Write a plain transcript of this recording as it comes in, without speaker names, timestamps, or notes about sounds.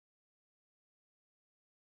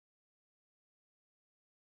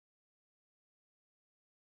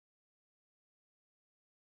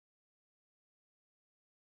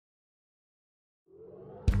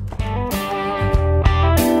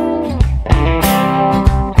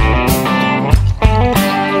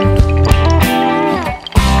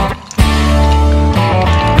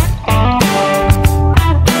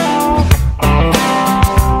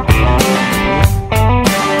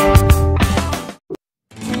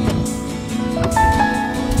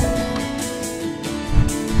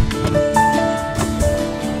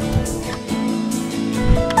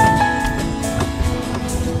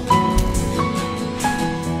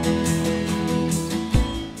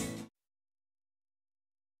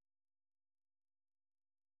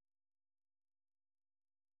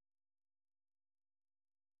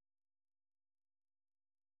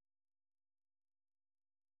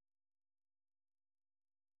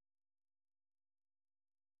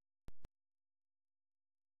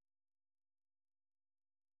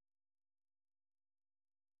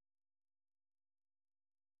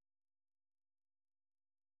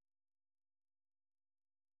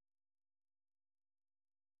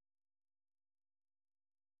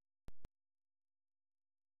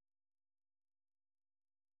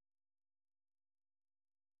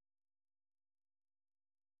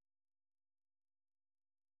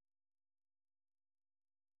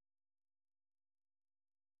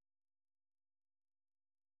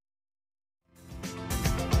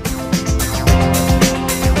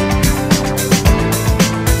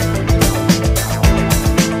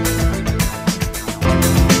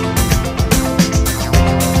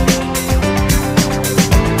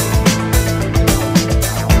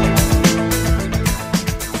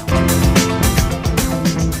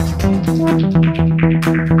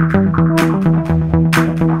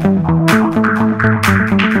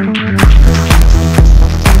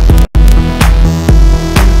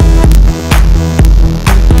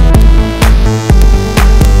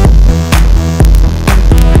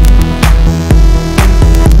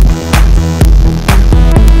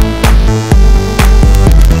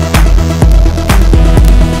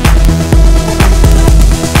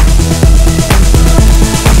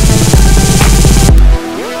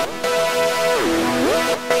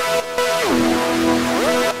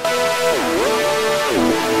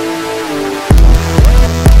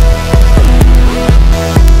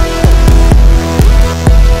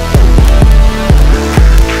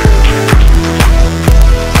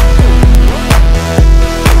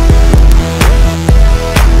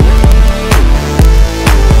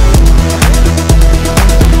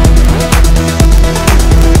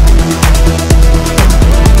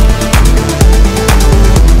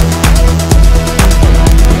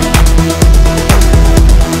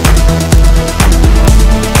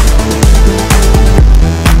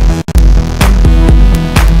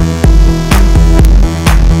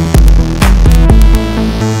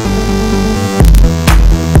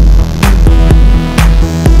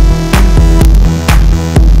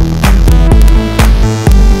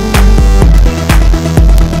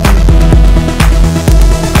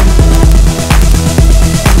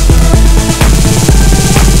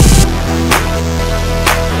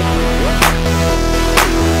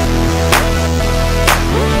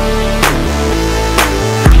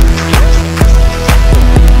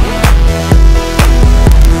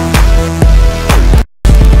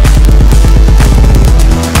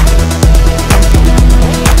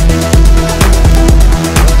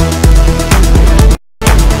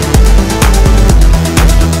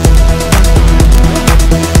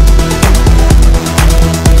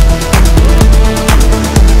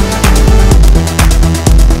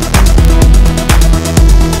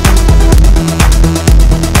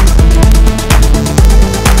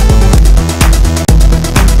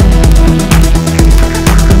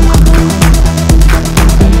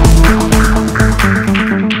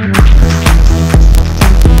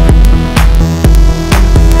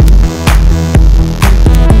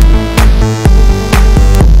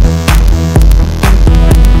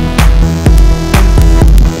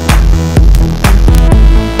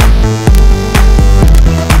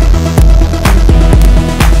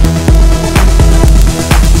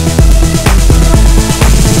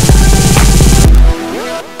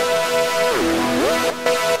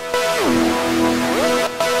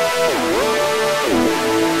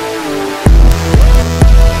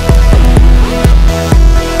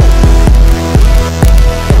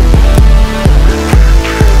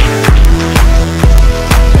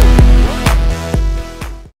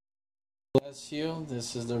Bless you.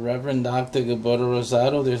 This is the Reverend Dr. Gilberto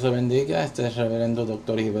Rosado. Dios lo bendiga. Este es Reverendo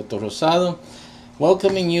Dr. Gilberto Rosado,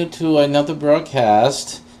 welcoming you to another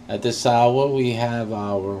broadcast. At this hour, we have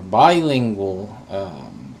our bilingual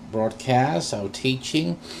broadcast, our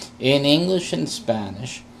teaching in English and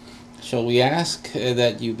Spanish. So we ask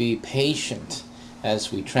that you be patient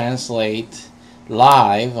as we translate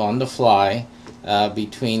live on the fly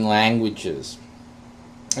between languages.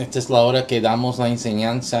 Esta es la hora que damos la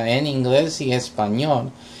enseñanza en inglés y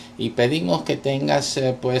español y pedimos que tengas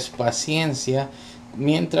pues paciencia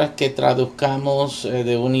mientras que traduzcamos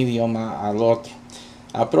de un idioma al otro.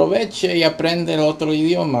 Aproveche y aprende el otro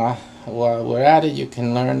idioma. While we're at it, you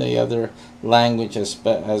can learn the other language as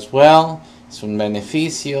well. Es un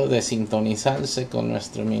beneficio de sintonizarse con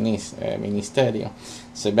nuestro ministerio.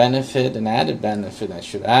 It's a benefit, an added benefit I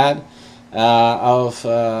should add, of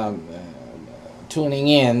tuning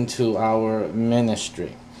in to our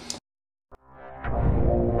ministry.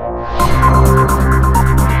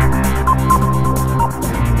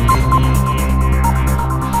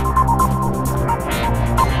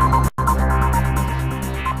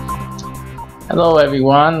 Hello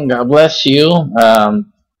everyone, God bless you.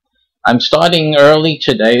 I'm starting early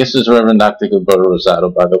today. This is Reverend Dr. Gilberto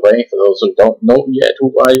Rosado, by the way, for those who don't know yet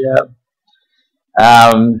who I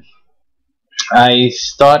am. I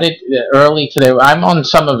started early today. I'm on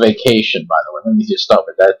summer vacation, by the way. Let me just start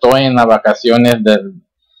with that. Estoy en las vacaciones del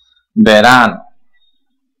verano.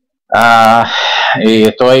 Y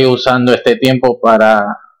estoy usando este tiempo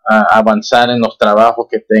para avanzar en los trabajos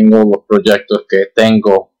que tengo, los proyectos que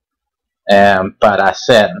tengo para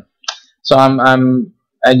hacer. So I'm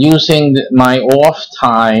using my off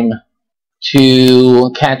time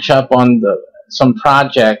to catch up on some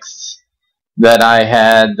projects that I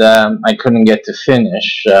had, I couldn't get to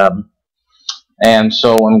finish, and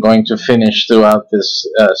so I'm going to finish throughout this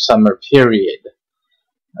summer period.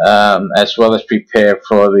 as well as prepare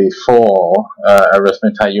for the fall,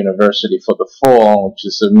 Arithmetic University for the fall, which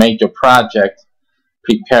is a major project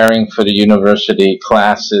preparing for the university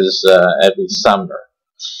classes every summer.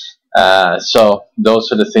 So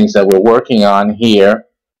those are the things that we're working on here.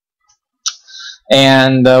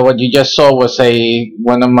 And what you just saw was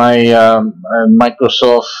one of my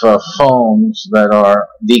Microsoft phones that are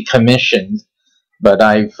decommissioned, but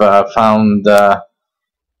I've found a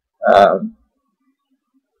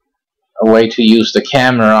way to use the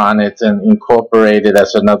camera on it and incorporate it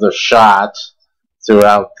as another shot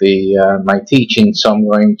throughout my teaching. So I'm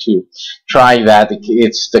going to try that.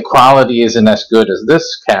 The quality isn't as good as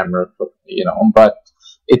this camera, but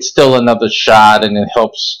it's still another shot, and it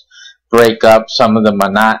helps break up some of the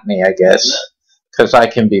monotony, I guess, because I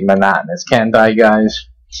can be monotonous, can't I, guys?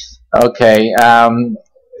 Okay. And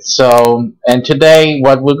today,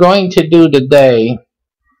 what we're going to do today,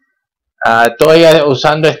 estoy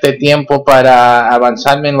usando este tiempo para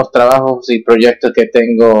avanzarme en los trabajos y proyectos que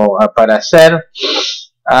tengo para hacer.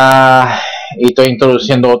 Y estoy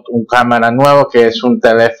introduciendo un cámara nuevo que es un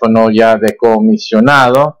teléfono ya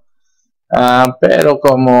decomisionado. Pero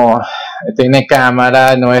como tiene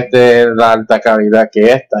cámara, no es de la alta calidad que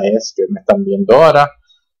esta es, que me están viendo ahora,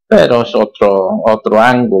 pero es otro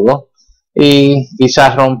ángulo. Y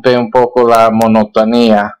quizás rompe un poco la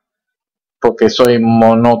monotonía, porque soy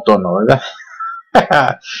monótono,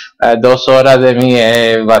 ¿verdad? 2 horas de mí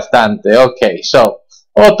es bastante. Ok, so,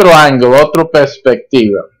 otro ángulo, otra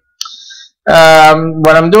perspectiva.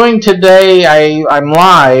 What I'm doing today, I'm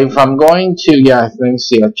live. I'm going to, let me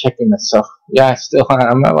see, I'm checking myself. Yeah,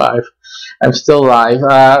 I'm alive. I'm still live.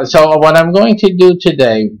 So what I'm going to do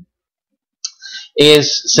today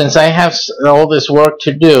is, since I have all this work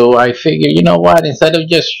to do, I figure, you know what, instead of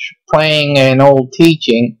just playing an old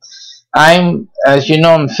teaching, as you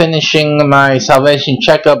know, I'm finishing my Salvation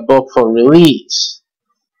Checkup book for release.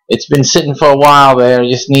 It's been sitting for a while there. I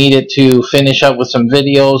just needed to finish up with some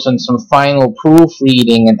videos and some final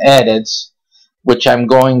proofreading and edits, which I'm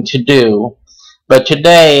going to do. But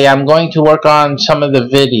today I'm going to work on some of the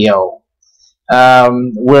video.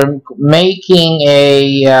 We're making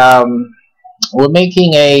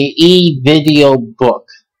a e-video book.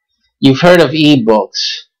 You've heard of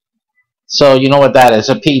e-books, so you know what that is,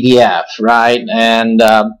 a PDF, right? And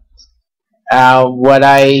what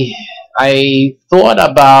I thought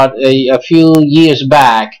about a few years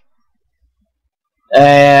back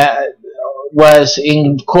was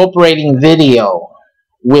incorporating video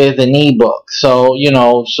with an ebook. So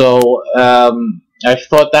I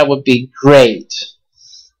thought that would be great.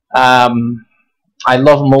 I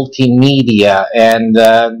love multimedia, and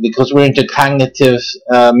because we're into cognitive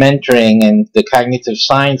mentoring and the cognitive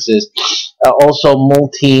sciences, also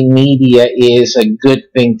multimedia is a good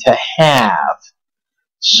thing to have.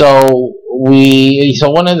 So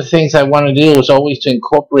one of the things I want to do is always to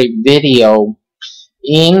incorporate video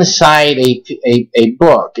inside a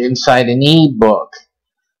book, inside an e-book.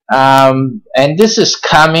 And this is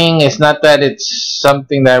coming. It's not that it's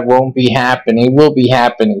something that won't be happening. It will be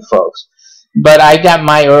happening, folks. But I got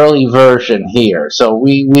my early version here. So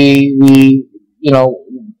we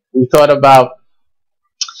thought about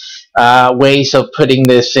ways of putting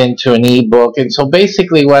this into an ebook. And so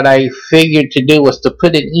basically what I figured to do was to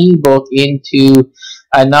put an ebook into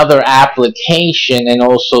another application and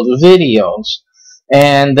also the videos.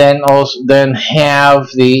 And then have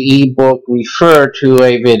the ebook refer to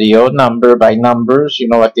a video number by numbers,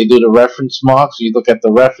 like they do the reference marks. You look at the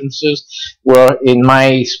references, where in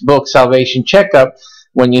my book, Salvation Checkup,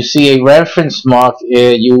 when you see a reference mark,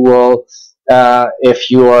 you will, if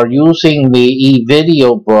you are using the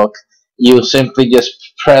e-video book, you simply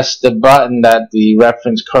just press the button that the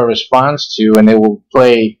reference corresponds to, and it will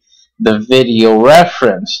play the video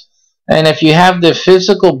reference. And if you have the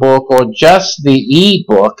physical book or just the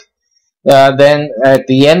e-book, then at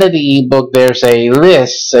the end of the e-book there's a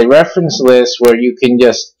reference list, where you can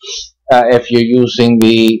just, if you're using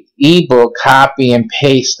the e-book, copy and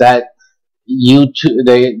paste that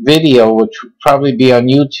the video, which would probably be on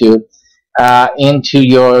YouTube, into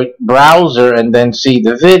your browser and then see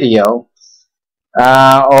the video.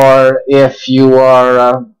 Or if you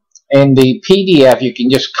are in the PDF, you can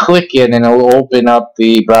just click it and it will open up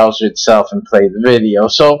the browser itself and play the video.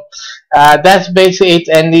 So that's basically it.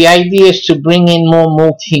 And the idea is to bring in more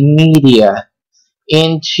multimedia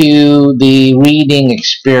into the reading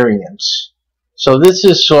experience. So this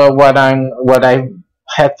is what I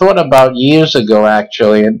had thought about years ago,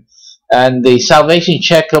 actually. And the Salvation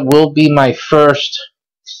Checkup will be my first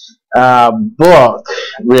book,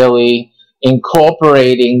 really,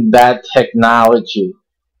 incorporating that technology.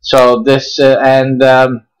 So this I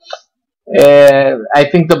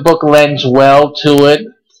think the book lends well to it.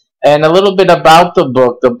 And a little bit about the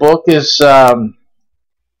book. The book is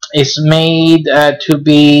made to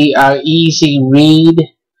be an easy read.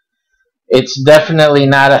 It's definitely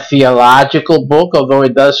not a theological book, although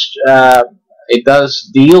it does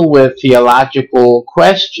deal with theological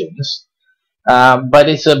questions. But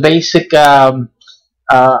it's a basic a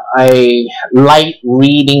light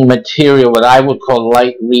reading material, what I would call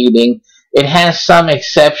light reading. It has some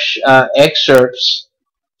excerpts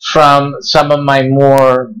from some of my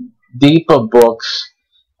more deeper books.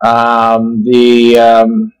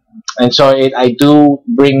 And so I do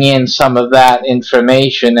bring in some of that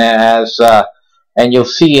information and you'll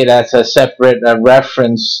see it as a separate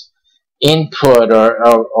reference input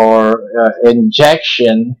or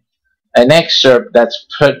injection, an excerpt that's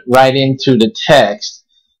put right into the text.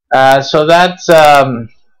 So that's the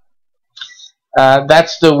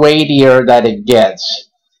weightier that it gets.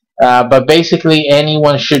 But basically,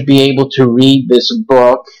 anyone should be able to read this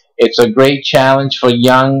book. It's a great challenge for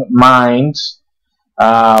young minds,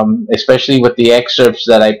 especially with the excerpts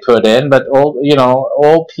that I put in. But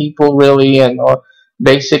all people really, and all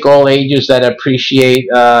ages that appreciate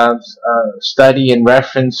study and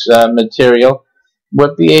reference material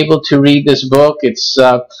would be able to read this book. It's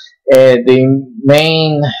the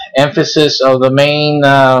main emphasis or the main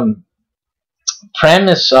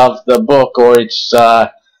premise of the book, or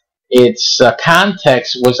its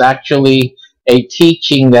context, was actually a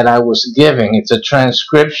teaching that I was giving. It's a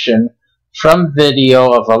transcription from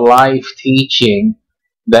video of a live teaching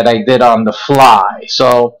that I did on the fly.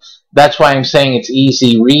 So that's why I'm saying it's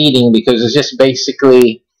easy reading, because it's just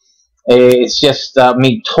basically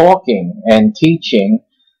me talking and teaching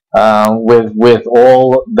with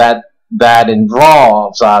all that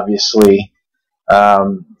involves. Obviously,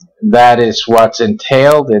 that is what's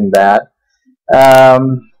entailed in that.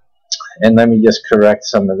 And let me just correct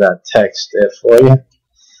some of that text there for you.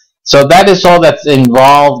 So that is all that's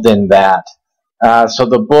involved in that. So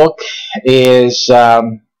the book is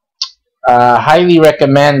highly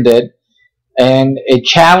recommended, and it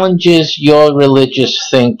challenges your religious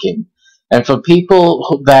thinking. And for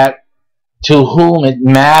people to whom it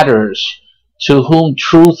matters, to whom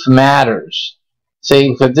truth matters, say,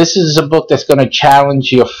 because this is a book that's going to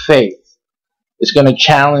challenge your faith. It's going to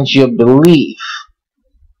challenge your belief.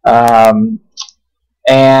 And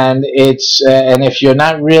if you're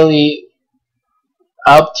not really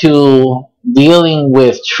up to dealing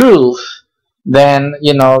with truth, then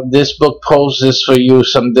this book poses for you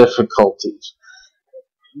some difficulties.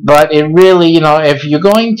 But it really, if you're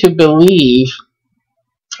going to believe,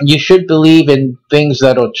 you should believe in things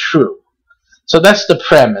that are true. So that's the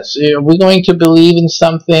premise. If we're going to believe in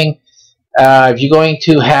something, if you're going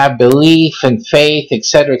to have belief and faith,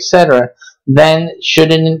 etc., then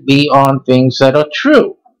shouldn't it be on things that are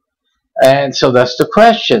true? And so that's the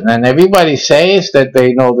question. And everybody says that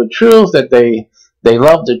they know the truth, that they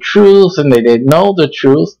love the truth, and they know the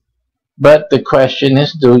truth. But the question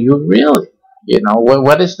is, do you really?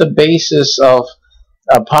 What is the basis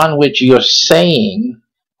upon which you're saying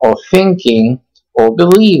or thinking or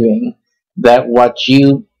believing that what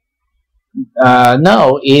you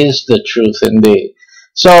know is the truth indeed?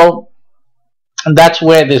 So that's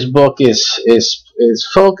where this book is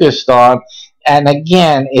focused on. And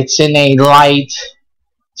again, it's in a light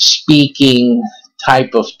speaking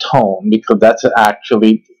type of tone, because that's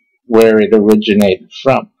actually where it originated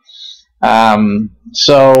from.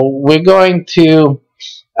 So we're going to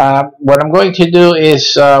what I'm going to do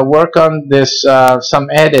is work on this some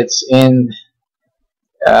edits in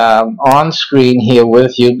on screen here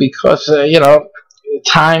with you, because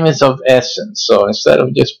time is of essence. So instead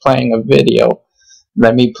of just playing a video,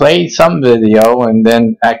 let me play some video and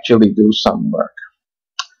then actually do some work.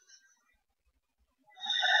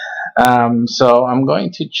 So I'm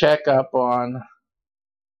going to check up on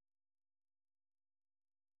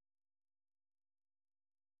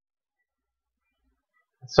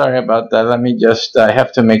sorry about that. Let me just I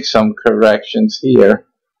have to make some corrections here.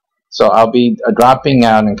 So I'll be dropping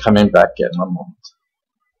out and coming back in a moment.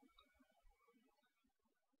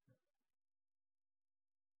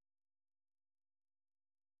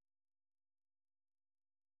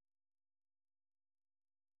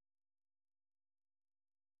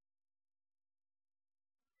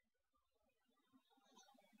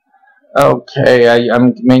 Okay,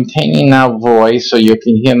 I'm maintaining now voice so you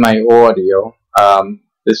can hear my audio.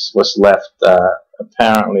 This was left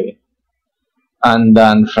apparently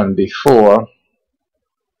undone from before.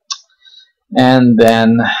 And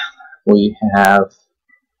then we have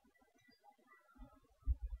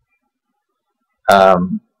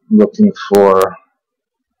looking for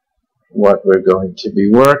what we're going to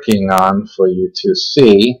be working on for you to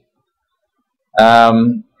see.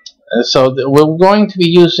 So we're going to be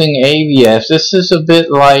using AVS. This is a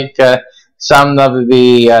bit like some of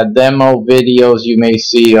the demo videos you may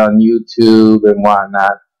see on YouTube and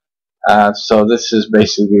whatnot. So this is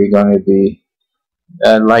basically going to be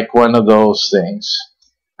like one of those things.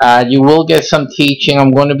 You will get some teaching.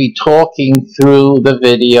 I'm going to be talking through the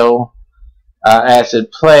video as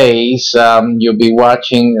it plays. You'll be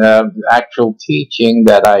watching actual teaching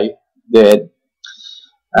that I did.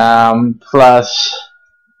 Plus,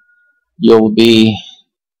 you'll be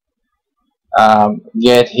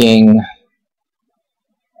getting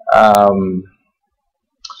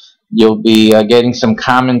getting some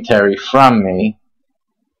commentary from me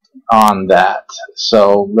on that.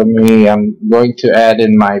 So I'm going to add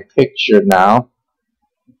in my picture now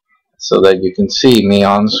so that you can see me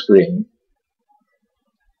on screen.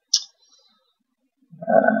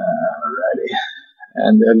 Alrighty.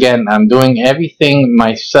 And again, I'm doing everything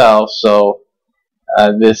myself, so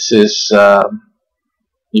this is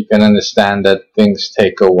you can understand that things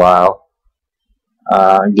take a while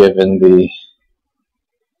given the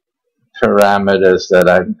parameters that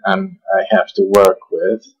I have to work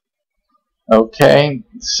with. Okay,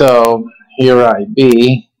 so here I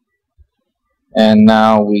be, and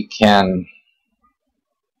now we can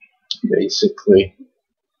basically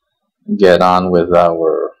get on with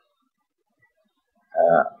our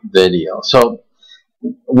video. So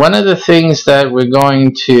one of the things that we're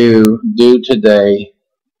going to do today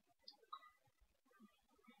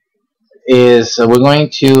is we're going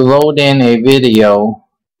to load in a video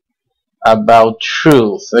about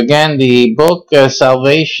truth. Again, the book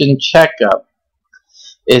Salvation Checkup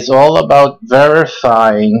is all about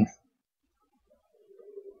verifying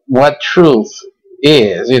what truth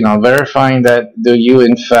is, verifying that do you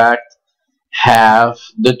in fact have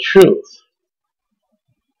the truth.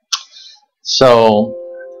 So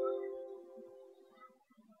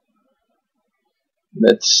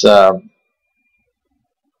let's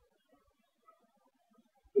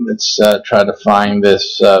try to find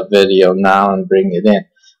this video now and bring it in.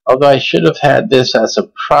 Although I should have had this as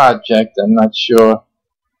a project, I'm not sure.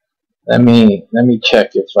 Let me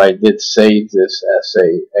check if I did save this as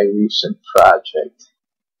a recent project,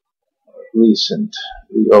 recent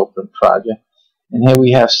reopened project. And here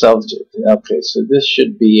we have subject. Okay, so this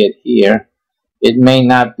should be it here. It may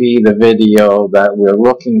not be the video that we're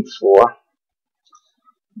looking for,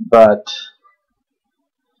 but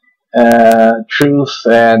truth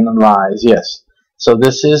and lies, yes. So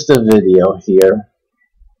this is the video here.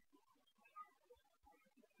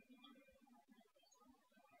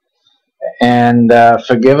 And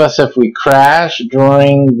forgive us if we crash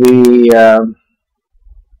during the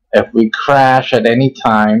if we crash at any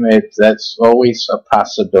time. That's always a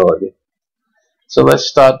possibility. So let's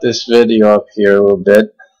start this video up here a little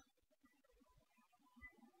bit.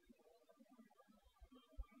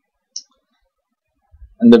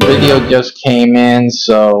 And the video just came in,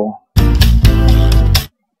 so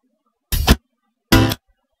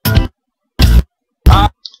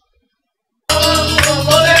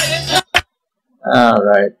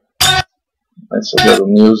alright. That's a little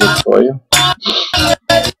music for you.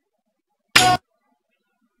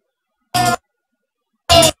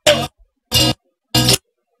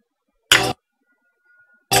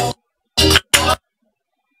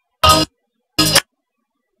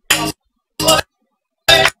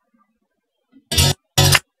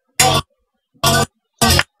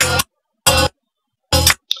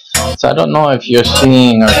 So I don't know if you're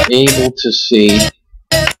seeing or able to see.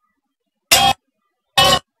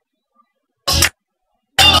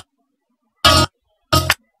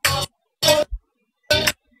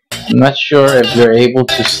 I'm not sure if you're able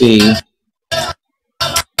to see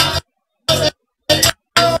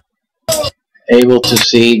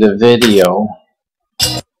the video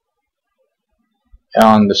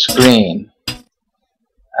on the screen.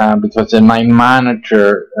 Because in my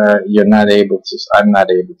monitor, I'm not able to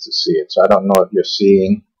see it. So I don't know if you're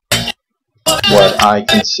seeing what I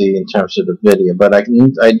can see in terms of the video, but I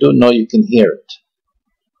do know you can hear it.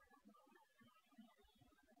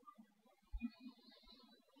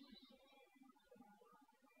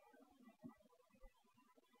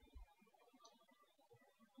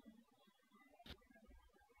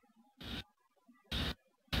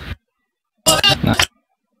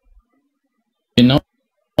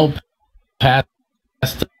 Past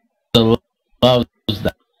the loves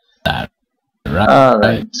that, right?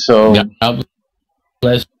 Alright, so God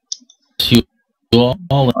bless you all.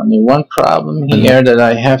 Only one problem here that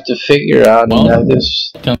I have to figure out, and that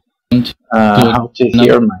is how to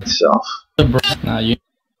hear myself.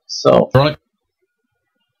 So I'm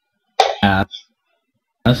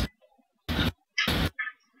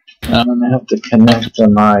gonna have to connect to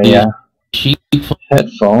my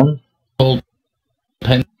headphone.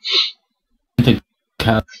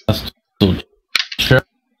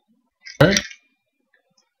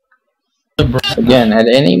 Again, at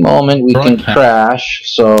any moment we can crash,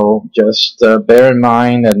 so just bear in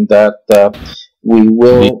mind and that we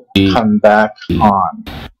will come back on.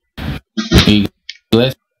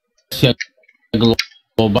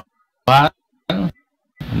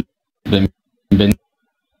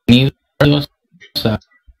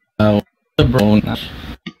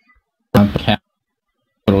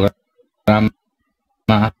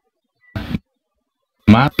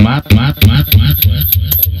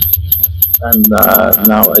 And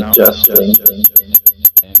now adjusting.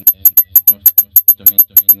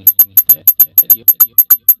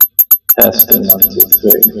 Testing 1, 2,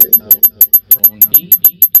 3.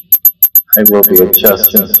 I will be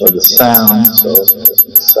adjusting for the sound, so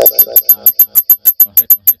in a second.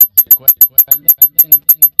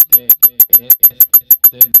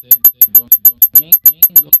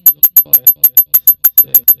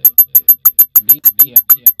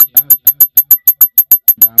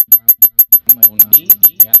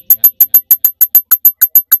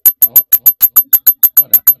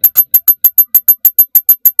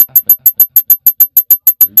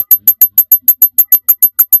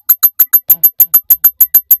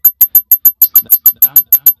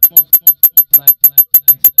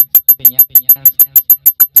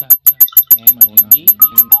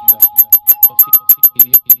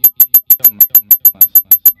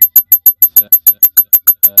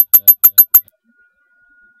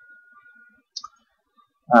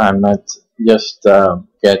 I'm not just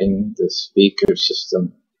getting the speaker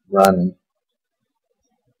system running.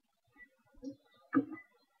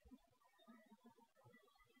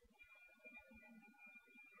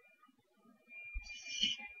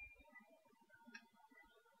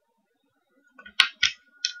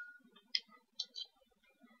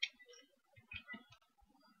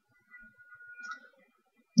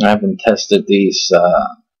 I haven't tested these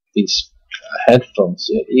headphones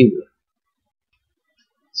yet either.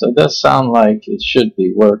 So it does sound like it should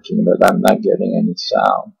be working, but I'm not getting any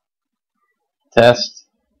sound. Test.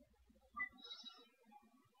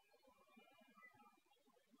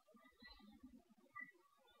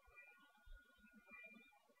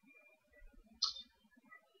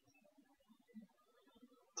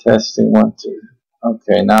 Testing 1, 2.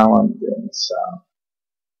 Okay, now I'm getting sound.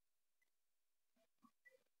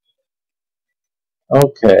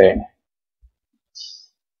 Okay.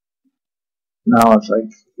 Now if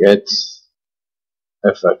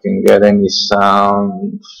I can get any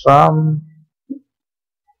sound from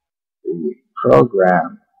the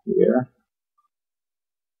program here.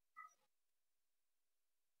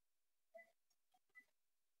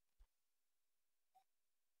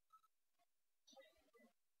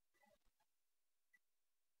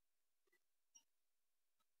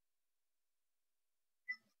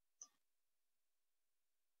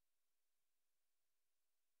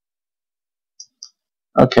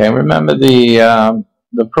 Okay, remember the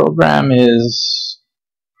program is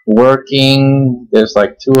working. There's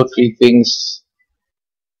like 2 or 3 things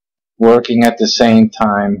working at the same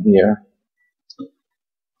time here.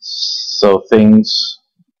 So things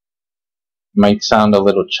might sound a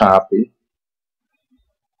little choppy.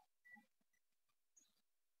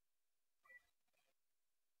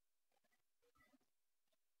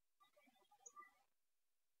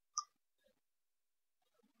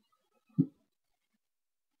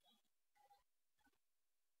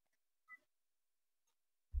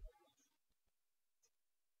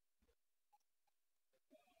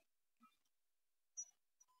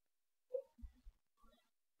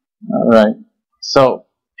 Alright, so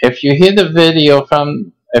if you hear the video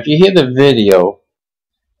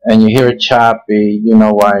and you hear it choppy, you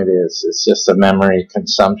know why it is. It's just a memory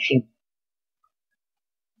consumption.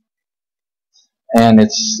 And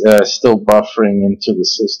it's still buffering into the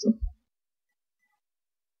system.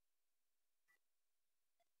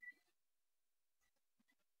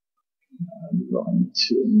 I'm going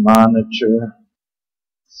to monitor.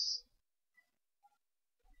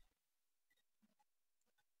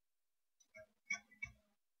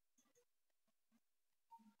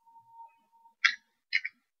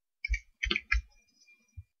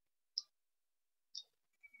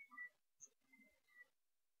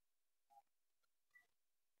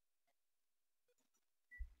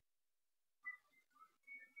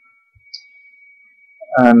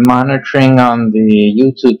 I'm monitoring on the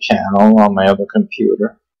YouTube channel on my other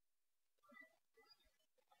computer.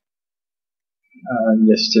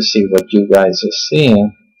 just to see what you guys are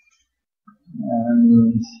seeing.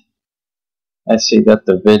 And I see that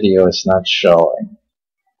the video is not showing.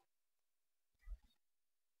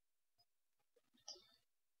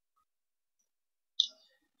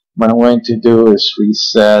 What I'm going to do is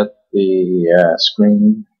reset the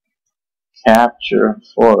screen capture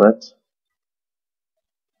for it.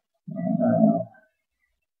 And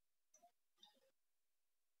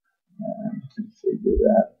configure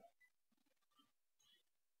that.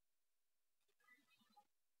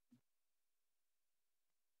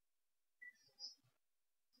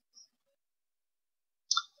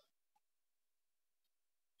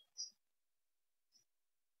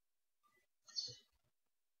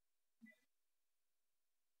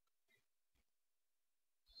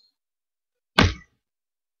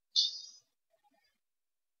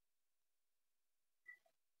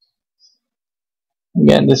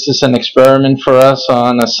 Again, this is an experiment for us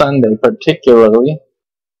on a Sunday particularly.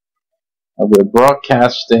 We're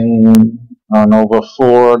broadcasting on over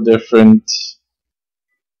 4 different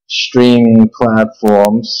streaming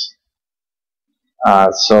platforms.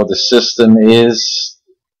 So the system is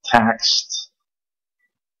taxed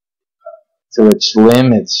to its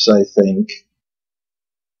limits, I think.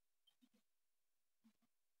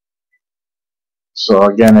 So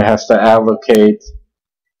again, it has to allocate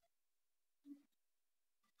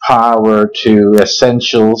power to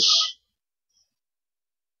essentials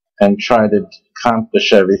and try to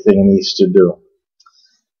accomplish everything it needs to do.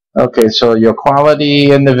 Okay, so your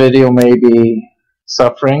quality in the video may be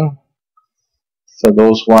suffering. For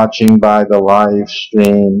those watching by the live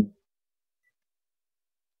stream,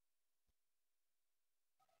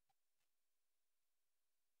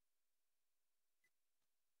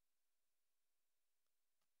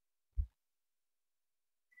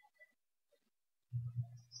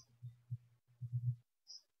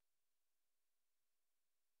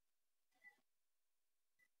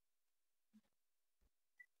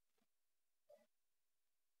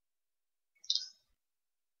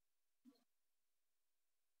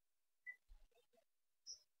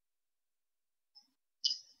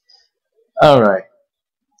 alright,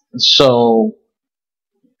 so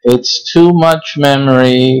it's too much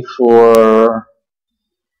memory for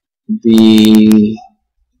the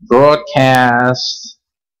broadcast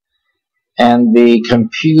and the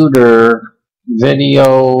computer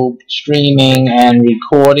video streaming and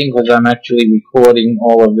recording, because I'm actually recording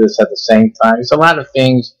all of this at the same time. There's a lot of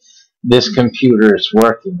things this computer is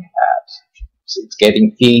working at. It's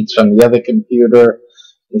getting feeds from the other computer.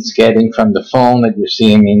 It's getting from the phone that you're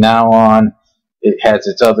seeing me now on. It has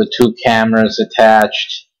its other 2 cameras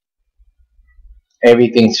attached.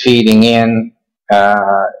 Everything's feeding in.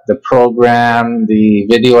 The program, the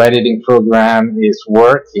video editing program is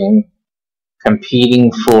working,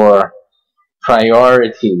 competing for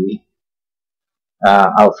priority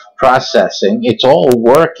of processing. It's all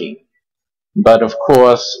working, but of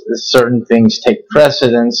course certain things take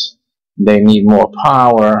precedence. They need more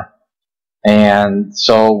power, and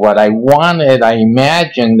so what I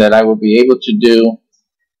imagined that I would be able to do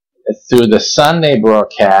through the Sunday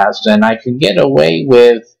broadcast, and I could get away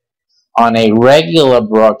with on a regular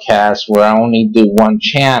broadcast where I only do 1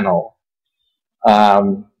 channel,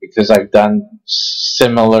 because I've done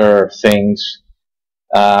similar things,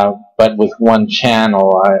 but with 1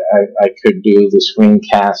 channel I could do the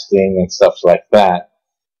screencasting and stuff like that.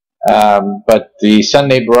 But the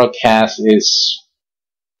Sunday broadcast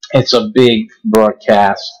it's a big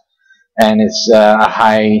broadcast, and it's a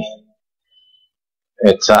high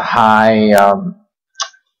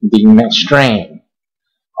strain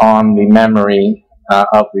on the memory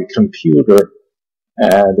of the computer,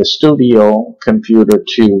 the studio computer,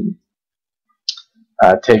 to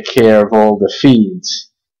take care of all the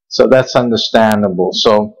feeds. So that's understandable.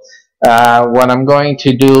 So what I'm going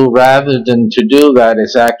to do, rather than to do that,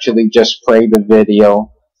 is actually just play the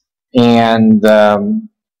video and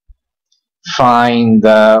find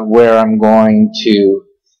where I'm going to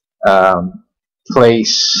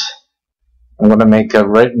place. I'm going to make a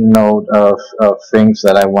written note of things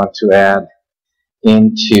that I want to add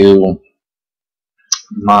into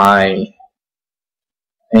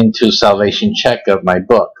Salvation Checkup, my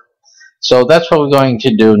book. So that's what we're going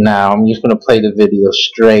to do now. I'm just going to play the video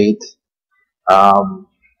straight, and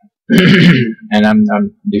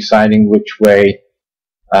I'm deciding which way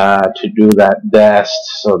to do that best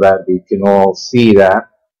so that we can all see that.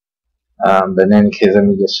 But in any case, let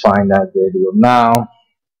me just find that video now.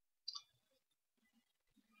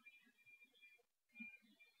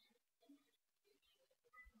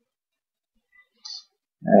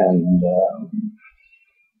 And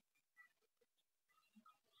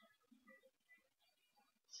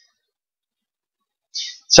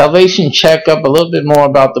Salvation Checkup, a little bit more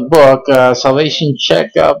about the book. Salvation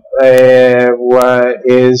Checkup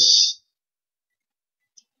is,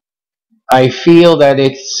 I feel that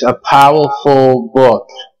it's a powerful book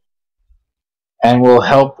and will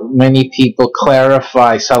help many people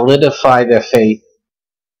clarify, solidify their faith,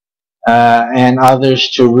 and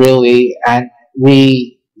others to really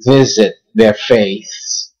revisit their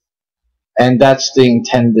faiths. And that's the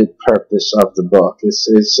intended purpose of the book.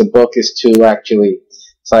 The book is to actually,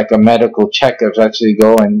 it's like a medical checkup, to actually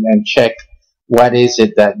go and check what is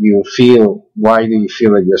it that you feel, why do you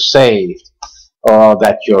feel that you're saved, or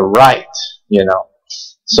that you're right, you know.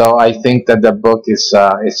 So I think that the book is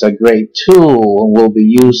a great tool, will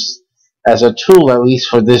be used as a tool, at least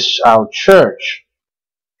for our church,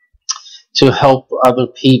 to help other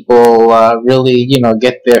people really,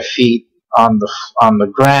 get their feet on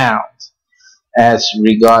the ground as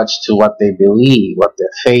regards to what they believe, what their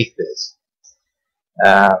faith is.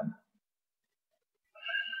 Um,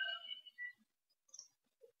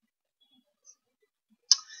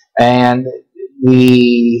 and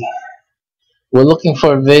we're looking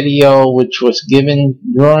for a video which was given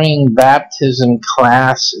during baptism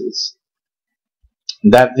classes.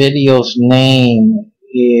 That video's name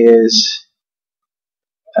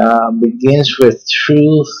begins with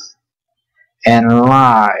truth and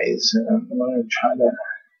lies. I'm going to try to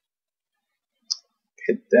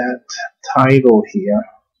get that title here,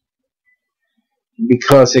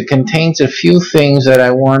 because it contains a few things that I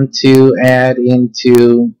want to add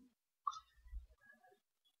into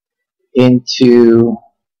the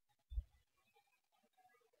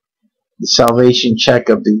Salvation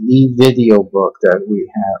Checkup, the e-video book that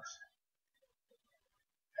we have.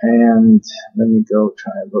 And let me go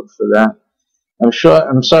try and look for that. I'm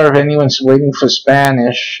sorry if anyone's waiting for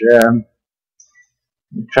Spanish.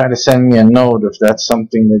 Try to send me a note if that's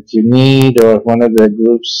something that you need, or if one of the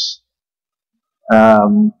groups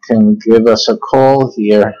can give us a call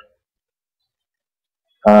here.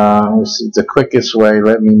 This is the quickest way.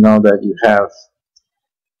 Let me know that you have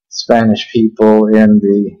Spanish people in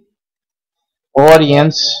the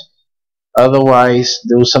audience. Otherwise,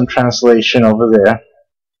 do some translation over there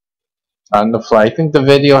on the fly. I think the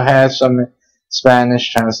video has some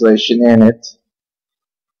Spanish translation in it,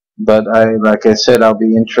 but like I said, I'll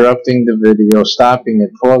be interrupting the video, stopping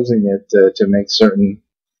it, pausing it to make certain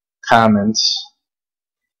comments.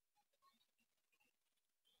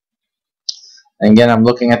 And again, I'm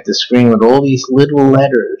looking at the screen with all these little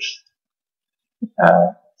letters.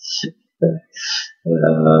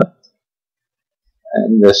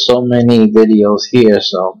 And there's so many videos here,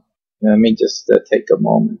 so let me just take a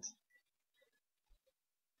moment.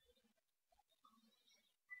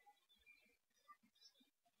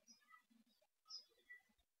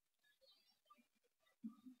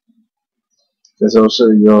 Because also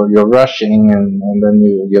you're rushing, and then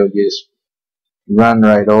you just run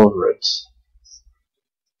right over it.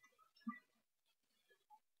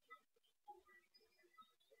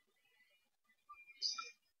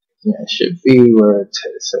 Yeah, it should be where it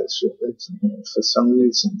says religion here for some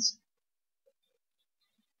reasons.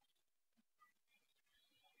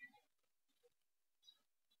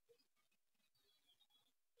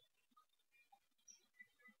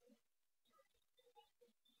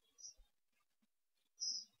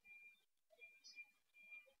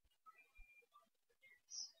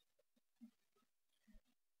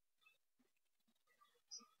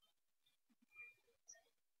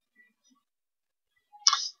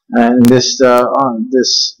 And on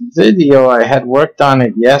this video, I had worked on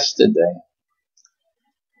it yesterday.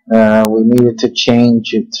 We needed to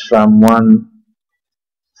change it from one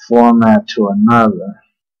format to another.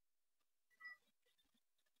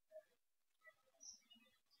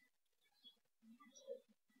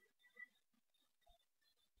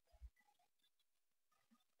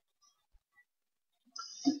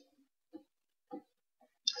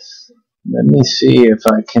 Let me see if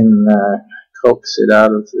I can coax it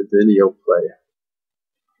out of the video player.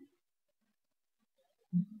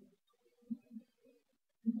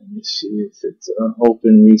 Let me see if it's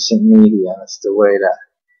open recent media. That's the way to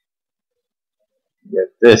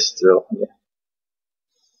get this through. Yeah.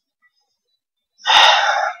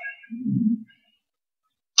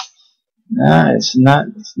 No, it's not.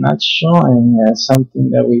 It's not showing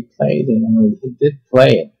something that we played in, and we did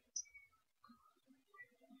play it.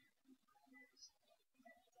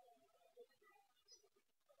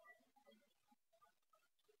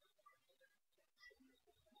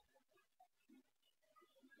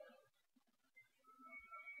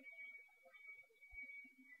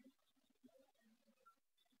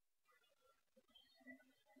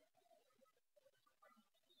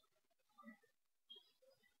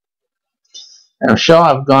 I'm sure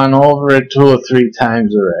I've gone over it 2 or 3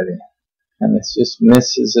 times already, and it just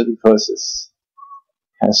misses it because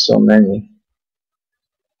it has so many.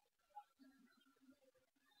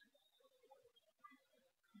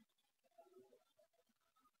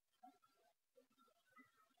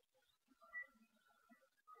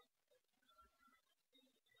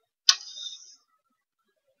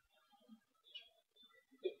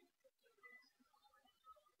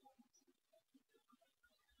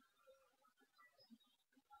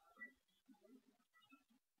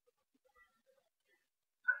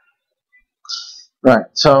 Right,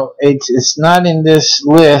 so it's not in this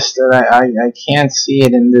list, that I can't see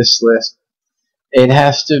it in this list. It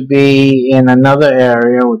has to be in another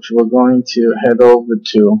area, which we're going to head over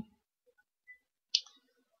to.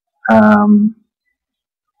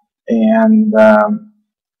 And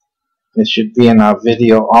it should be in our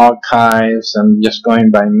video archives. I'm just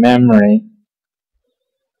going by memory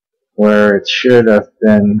where it should have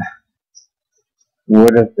been,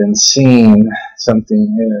 would have been seen,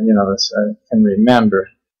 something, I can remember.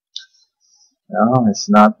 No, it's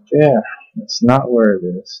not there. It's not where it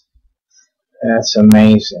is. That's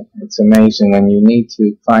amazing. It's amazing when you need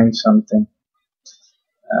to find something.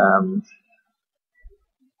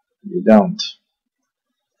 You don't.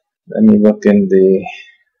 Let me look in the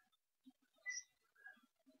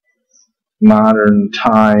modern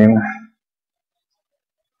time.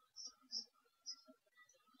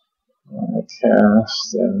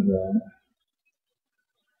 Cast and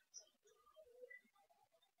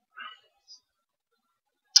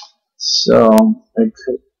so it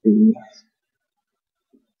could be.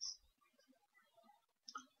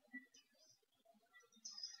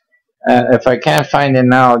 If I can't find it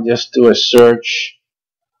now, I'll just do a search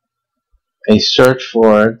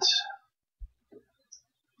for it.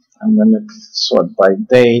 I'm going to sort by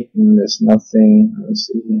date, and there's nothing, let's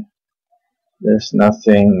see here. There's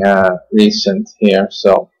nothing recent here,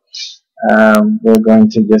 so we're going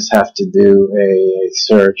to just have to do a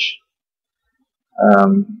search.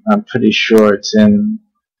 I'm pretty sure it's in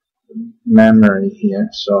memory here,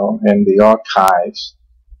 so in the archives.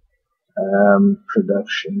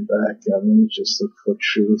 Production back. Let me just look for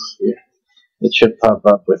truth here. It should pop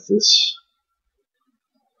up with this.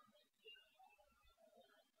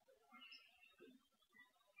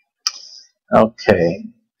 Okay,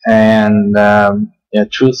 and yeah,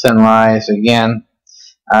 truth and lies again.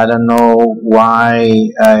 I don't know why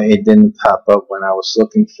it didn't pop up when I was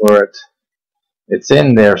looking for it. It's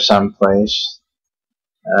in there someplace.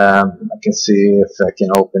 I can see if I can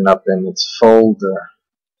open up in its folder.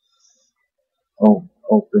 Oh,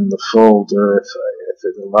 open the folder if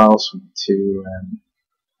it allows me to. And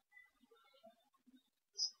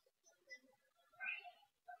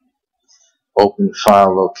open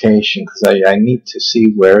file location, because I need to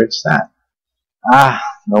see where it's at. Ah,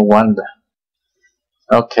 no wonder.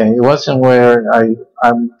 Okay, it wasn't where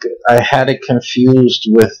I had it confused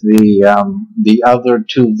with the other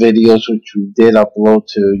 2 videos which we did upload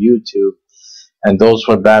to YouTube, and those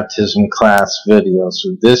were baptism class videos.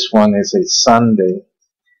 So this one is a Sunday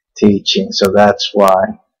teaching, so that's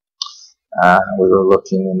why we were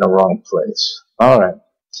looking in the wrong place. All right.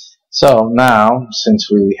 So now,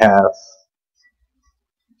 since we have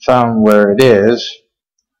found where it is,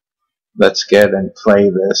 let's get and play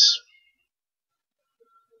this.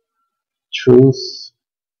 Truth.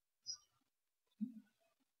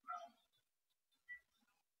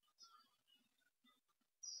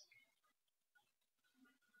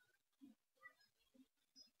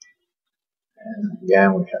 And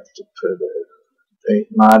again, we have to put a date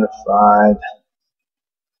modified.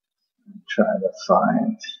 Try to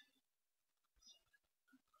find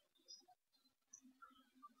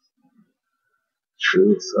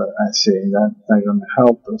truth. I see that's not going to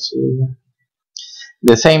help us either.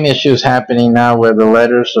 The same issue is happening now where the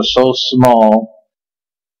letters are so small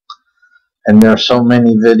and there are so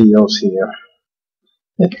many videos here.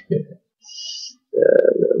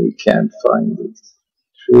 We can't find it.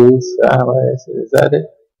 Truth. Is that it?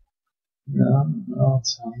 No,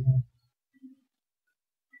 it's not.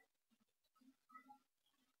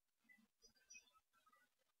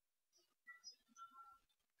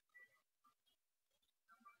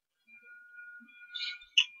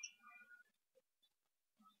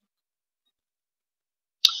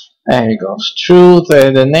 There it goes. Truth.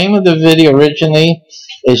 The name of the video originally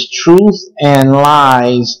is Truth and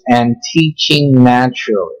Lies and Teaching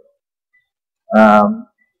Naturally.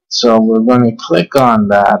 So we're going to click on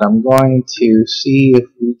that. I'm going to see if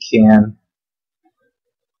we can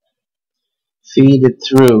feed it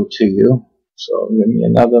through to you. So give me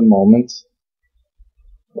another moment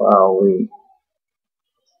while we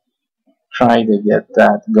try to get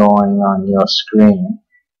that going on your screen.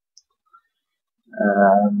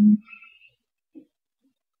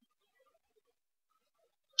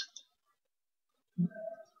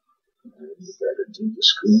 Gotta do the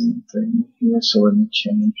screen thing here, so let me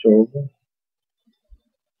change over.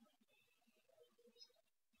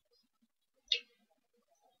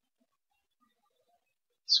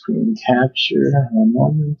 Screen capture, one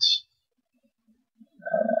moment.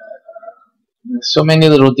 There's so many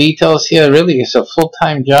little details here. Really, it's a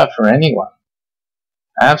full-time job for anyone.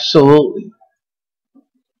 Absolutely.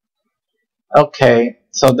 Okay,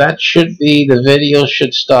 so that should be, the video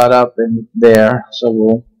should start up in there. So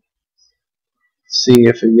we'll see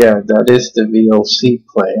if, yeah, that is the VLC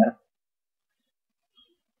player.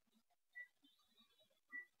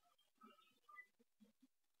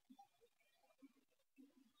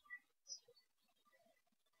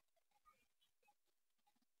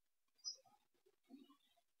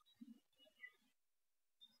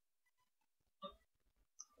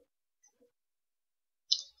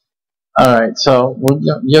 Alright, so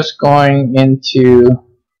we're just going into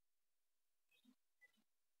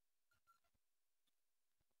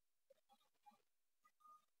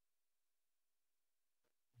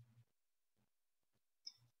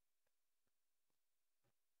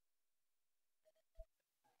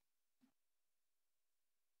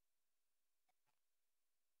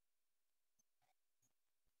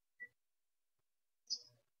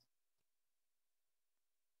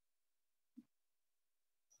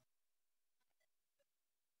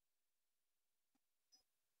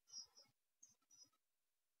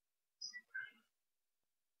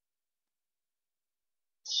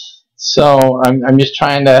so I'm just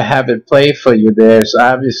trying to have it play for you. There's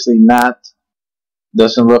obviously not,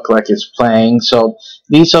 doesn't look like it's playing. So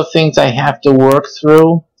these are things I have to work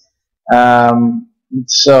through.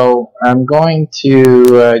 So I'm going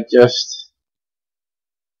to just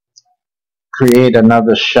create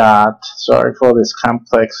another shot. Sorry for all these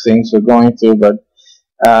complex things we're going through, but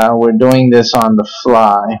we're doing this on the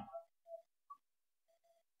fly.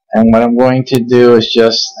 And what I'm going to do is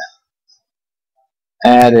just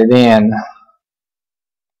add it in.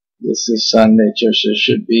 This is Sunday, just it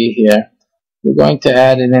should be here. We're going to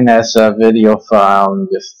add it in as a video file and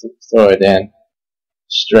just throw it in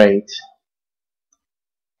straight.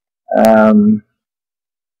 And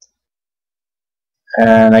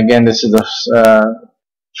again, this is the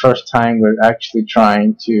first time we're actually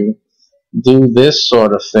trying to do this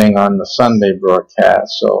sort of thing on the Sunday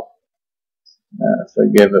broadcast, so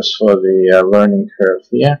forgive us for the learning curve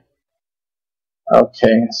here.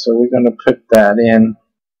 Okay, so we're going to put that in.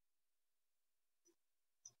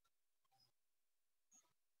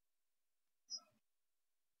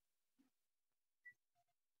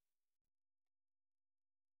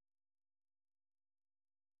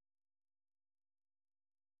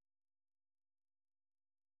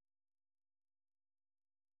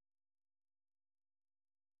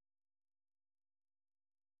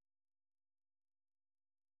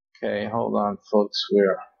 Okay, hold on, folks.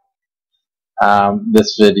 We're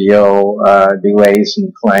this video delays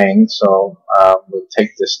in playing, so we'll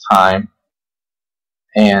take this time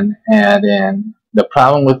and add in. The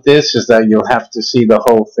problem with this is that you'll have to see the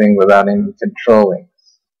whole thing without any controlling,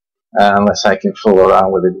 unless I can fool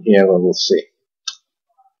around with it here, but we'll see.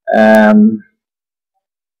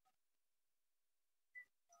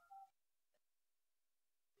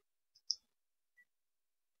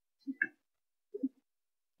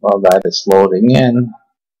 While that is loading in,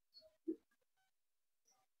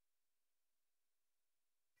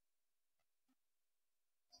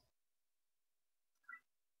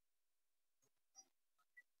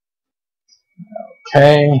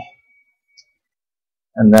 okay,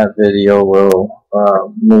 and that video will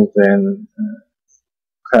move in,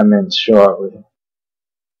 come in shortly.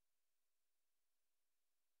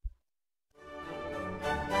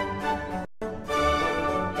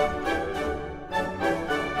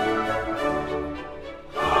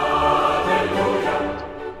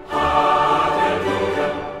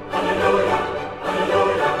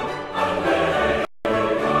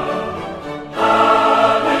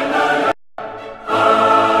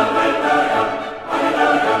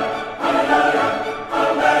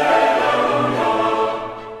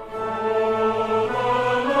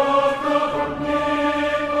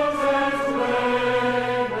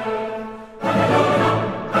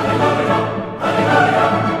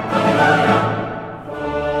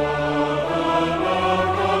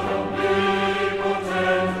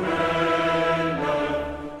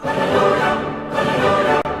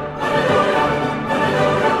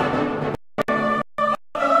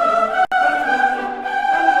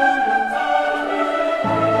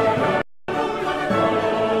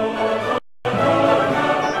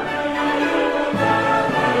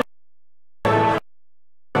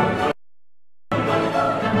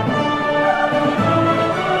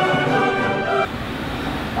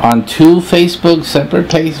 on two separate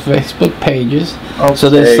Facebook pages. Okay. So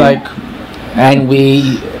there's like, and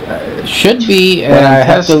we should be, and I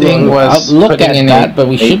have to look at that, but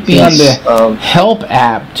we should be on the help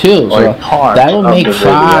app too. So that will make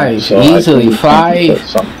easily five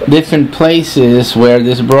different places where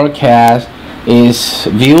this broadcast is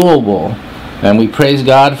viewable. And we praise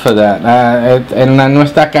God for that. En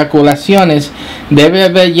nuestras calculaciones debe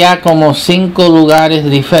haber ya como 5 lugares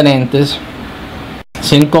diferentes,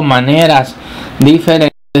 5 maneras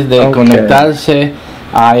diferentes de conectarse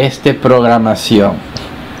a esta programación,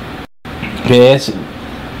 que es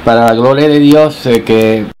para la gloria de Dios,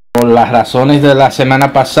 que por las razones de la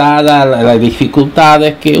semana pasada, las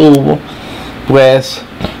dificultades que hubo, pues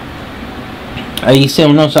hice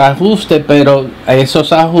unos ajustes, pero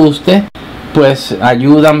esos ajustes pues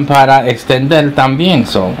ayudan para extender también.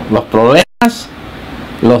 Son los problemas,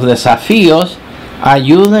 los desafíos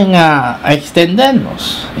ayudan a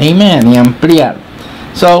extendernos, amen, y ampliar.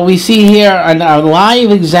 So we see here a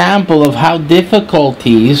live example of how the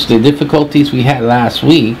difficulties we had last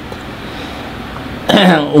week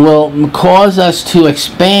will cause us to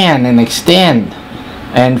expand and extend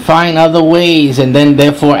and find other ways, and then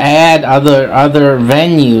therefore add other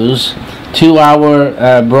venues to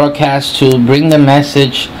our broadcast to bring the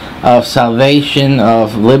message of salvation,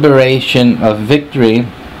 of liberation, of victory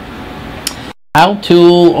out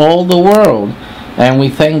to all the world. And we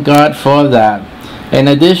thank God for that. In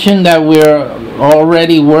addition, that we're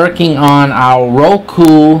already working on our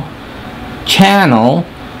Roku channel,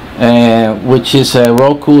 which is a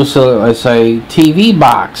Roku is a TV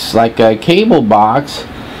box, like a cable box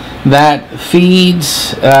that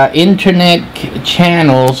feeds internet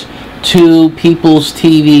channels to people's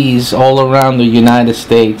TVs all around the United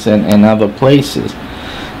States and other places.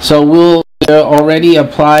 So we're already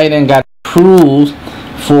applied and got approved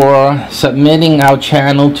for submitting our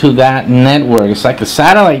channel to that network. It's like a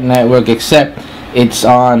satellite network, except it's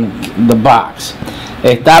on the box.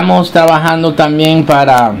 Estamos trabajando también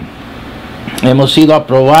hemos sido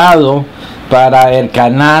aprobados para el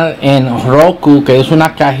canal en Roku, que es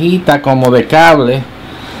una cajita como de cable,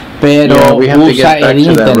 pero usa el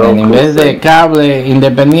internet. En vez de cable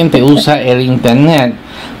independiente, usa el internet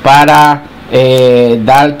para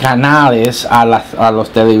dar canales a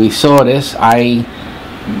los televisores. Hay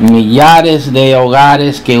millares de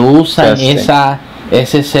hogares que usan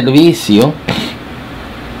ese servicio,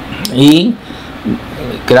 y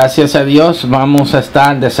gracias a Dios vamos a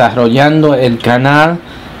estar desarrollando el canal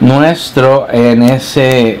nuestro en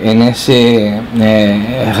ese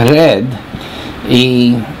red,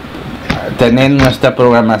 y tener nuestra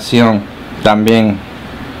programación también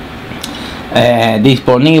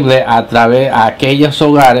disponible a través de aquellos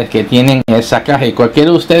hogares que tienen esa caja. Y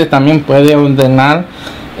cualquiera de ustedes también puede ordenar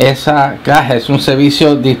esa caja. Es un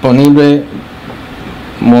servicio disponible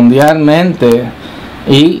mundialmente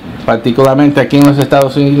y particularmente aquí en los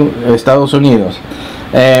Estados Unidos.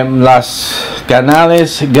 Los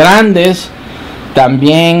canales grandes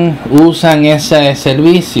también usan ese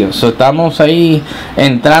servicio. So, estamos ahí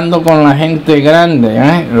entrando con la gente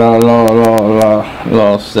grande,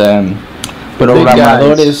 los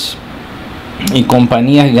programadores y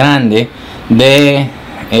compañías grandes de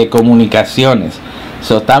comunicaciones.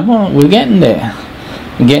 So we're getting there,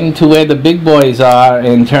 getting to where the big boys are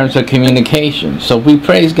in terms of communication. So we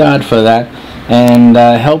praise God for that, and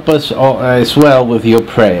help us as well with your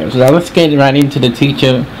prayers. Now let's get right into the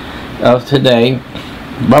teaching of today.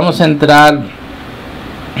 Vamos a entrar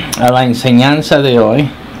a la enseñanza de hoy,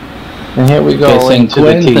 and here we go, que se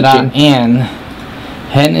encuentra en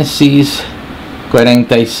Génesis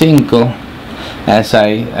 45, as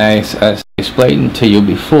I explained to you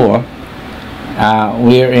before.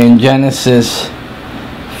 We're in Genesis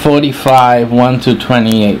 45, 1 to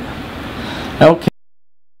 28. Okay,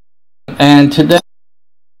 and today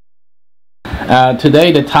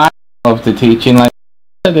the title of the teaching, like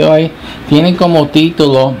de hoy, tiene como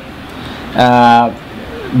título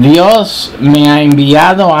Dios me ha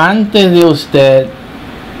enviado antes de usted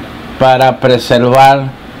para preservar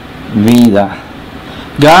vida.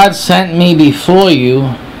 God sent me before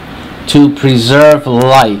you to preserve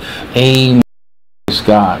life. Amen.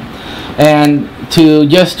 God. And to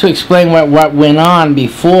explain what went on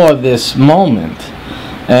before this moment.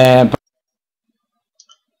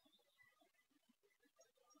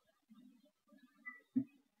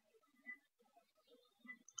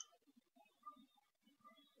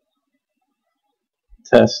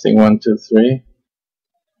 Testing 1, 2, 3.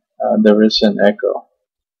 There is an echo.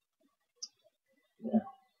 Yeah.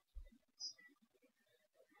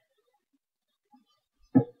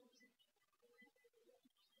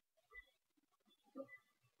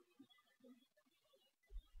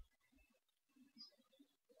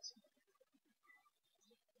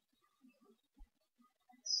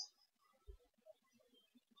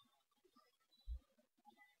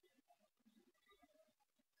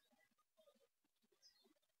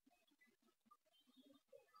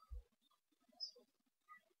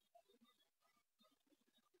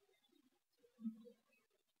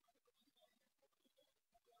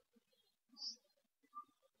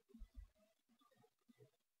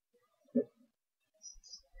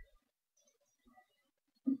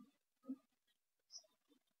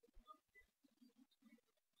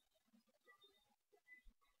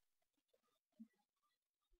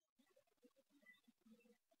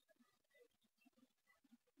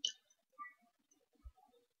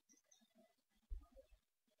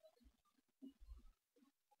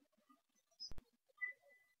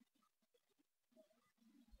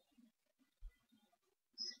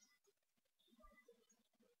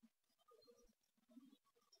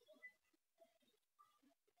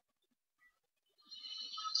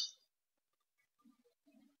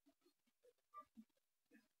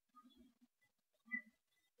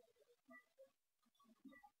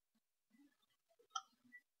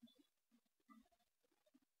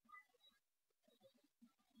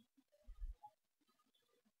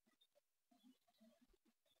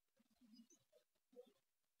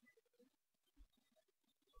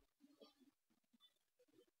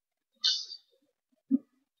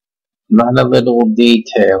 lot of little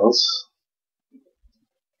details.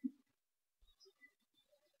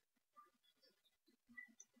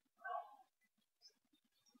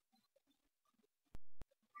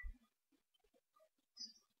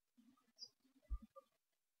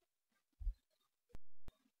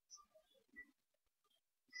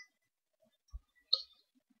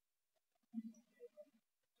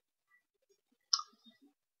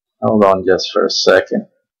 Hold on just for a second.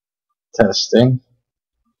 Testing.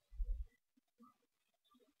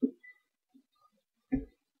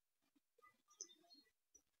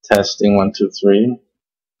 Testing 1, 2, 3.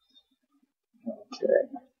 Okay.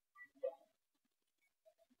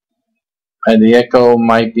 And the echo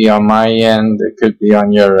might be on my end. It could be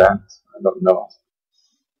on your end. I don't know.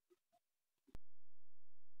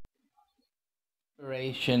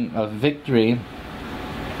 Of victory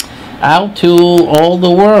out to all the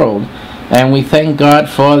world, and we thank God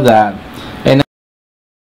for that. And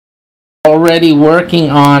already working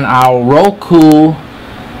on our Roku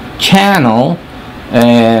channel,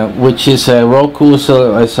 which is a Roku,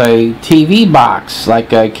 so it's a TV box,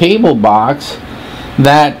 like a cable box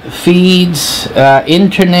that feeds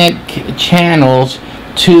internet channels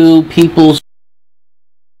to people's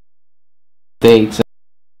states and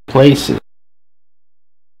places.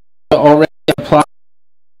 Already applied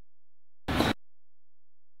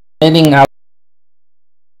out.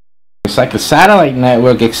 It's like a satellite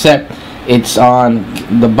network, except it's on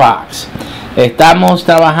the box. Estamos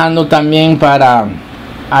trabajando también para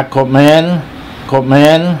a comer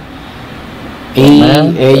y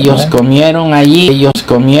ellos comieron allí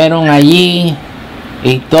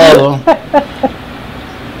y todo.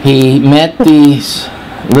 He met his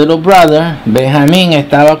little brother, Benjamin,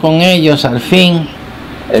 estaba con ellos al fin.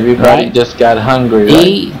 Everybody just got hungry,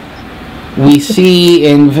 right? We see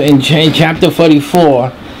in chapter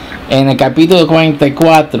 44, en el capítulo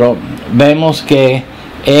 44, vemos que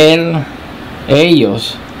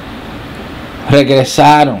ellos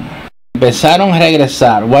empezaron a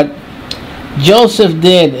regresar. What Joseph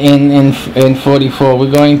did in 44, we're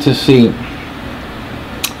going to see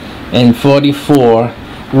in 44,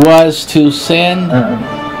 was to send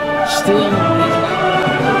still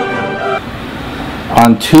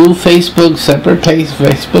on two separate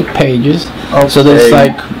Facebook pages. Okay. So there's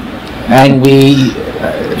like, and we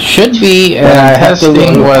should be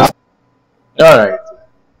testing was all right.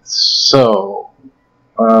 So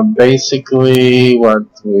basically, what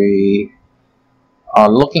we are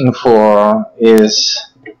looking for is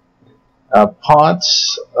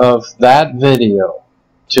parts of that video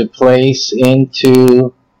to place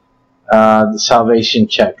into the salvation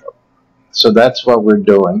checkup. So that's what we're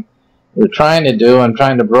doing. I'm trying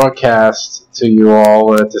to broadcast to you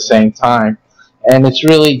all at the same time, and it's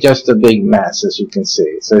really just a big mess, as you can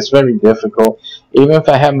see. So it's very difficult. Even if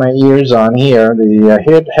I have my ears on here,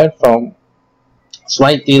 the headphone,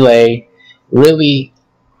 slight delay, really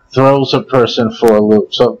throws a person for a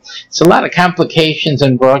loop. So it's a lot of complications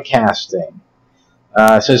in broadcasting.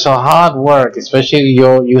 So it's a hard work, especially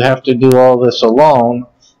you have to do all this alone.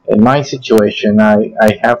 In my situation, I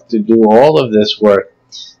have to do all of this work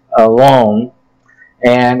alone,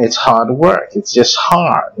 and it's hard work. It's just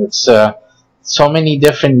hard. It's so many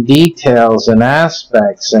different details and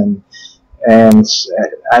aspects, and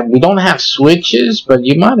we don't have switches, but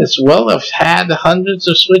you might as well have had hundreds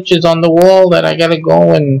of switches on the wall that I gotta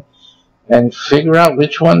go and figure out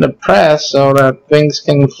which one to press so that things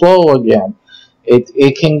can flow again.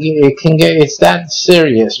 It can get it's that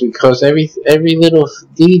serious, because every little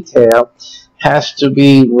detail has to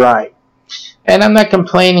be right. And I'm not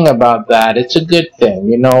complaining about that. It's a good thing.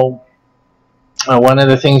 You know, one of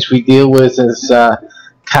the things we deal with is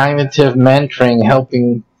cognitive mentoring,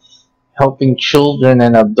 helping children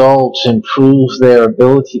and adults improve their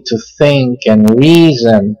ability to think and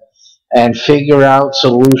reason and figure out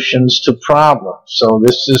solutions to problems. So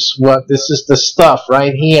this is the stuff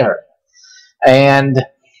right here. And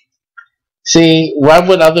see, what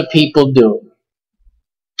would other people do?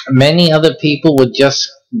 Many other people would just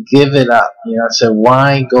give it up. You know, say,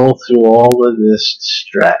 why go through all of this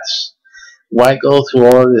stress? Why go through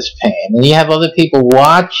all of this pain? And you have other people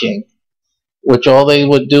watching, which all they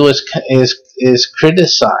would do is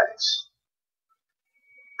criticize,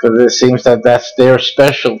 because it seems that that's their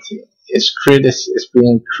specialty. Is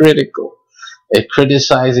being critical,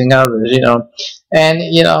 criticizing others. You know, and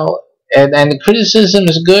you know. And criticism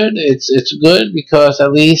is good. It's good because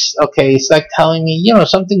at least, okay, it's like telling me, you know,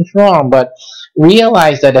 something's wrong. But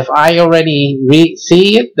realize that if I already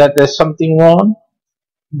see it, that there's something wrong,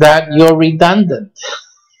 that you're redundant.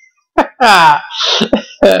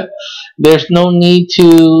 There's no need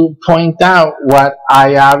to point out what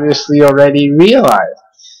I obviously already realized.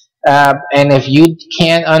 And if you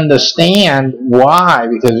can't understand why,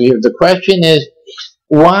 because the question is,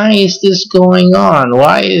 why is this going on?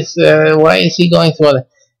 Why is he going through it?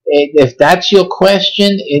 If that's your question,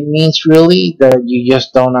 it means really that you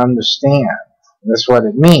just don't understand. That's what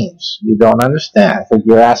it means. You don't understand because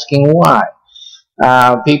you're asking why.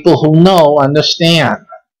 People who know understand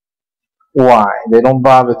why. They don't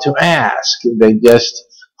bother to ask. They just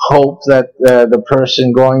hope that the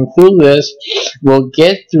person going through this will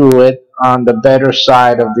get through it on the better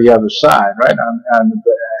side of the other side, right? On the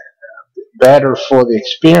better for the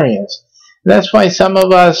experience. That's why some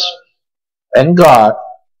of us and God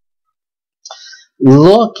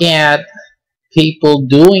look at people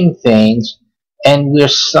doing things and we're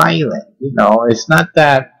silent. It's not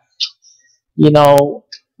that,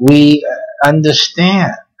 we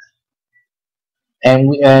understand.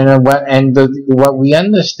 What we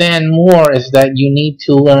understand more is that you need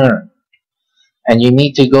to learn and you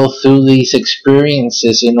need to go through these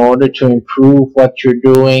experiences in order to improve what you're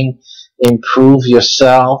doing, improve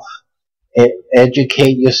yourself,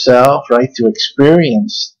 educate yourself, right, to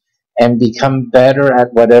experience and become better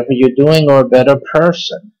at whatever you're doing or a better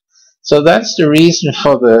person. So that's the reason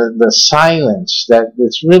for the silence, that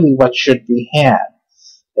it's really what should be had.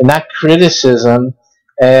 And not criticism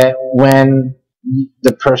when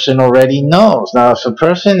the person already knows. Now, if a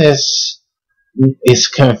person is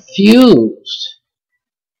confused,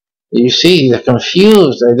 you see, they're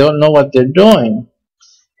confused, they don't know what they're doing,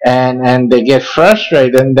 and they get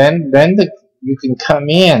frustrated, and then you can come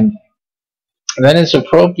in. And then it's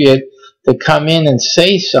appropriate to come in and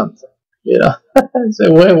say something. Say,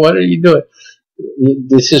 wait, what are you doing?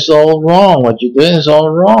 This is all wrong. What you're doing is all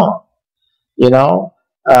wrong. This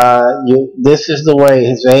is the way.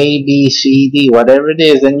 It's A, B, C, D, whatever it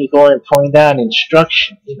is. Then you go and point out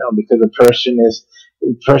instruction. Because the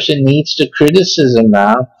person needs the criticism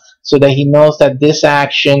now, so that he knows that this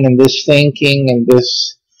action and this thinking and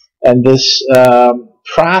this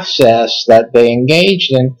process that they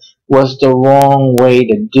engaged in was the wrong way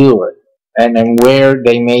to do it, and where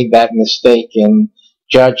they made that mistake in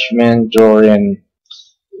judgment or in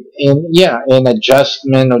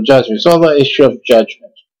adjustment or judgment. It's all the issue of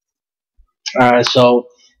judgment. So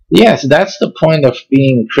yes, that's the point of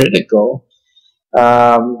being critical.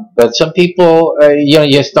 But some people,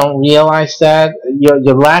 just don't realize that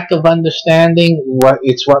your lack of understanding.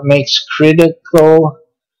 It's what makes critical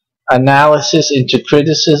analysis into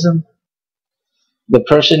criticism. The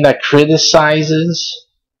person that criticizes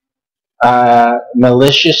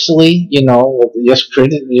maliciously, just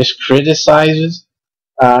criticizes,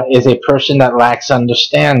 is a person that lacks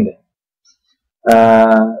understanding.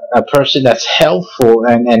 A person that's helpful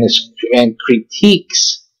and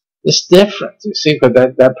critiques is different. You see,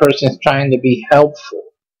 because that person is trying to be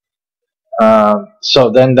helpful.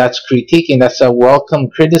 So then that's critiquing. That's a welcome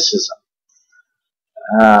criticism.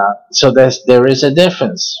 So there is a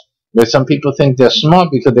difference. There's some people think they're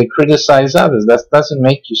smart because they criticize others. That doesn't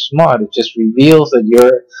make you smart. It just reveals that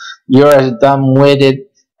you're as dumb-witted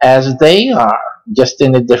as they are, just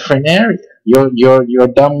in a different area. You're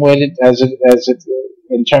dumb-witted as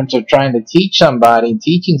in terms of trying to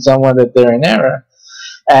teaching someone that they're in error,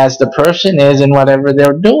 as the person is in whatever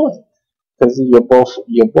they're doing, because you're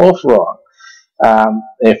both wrong.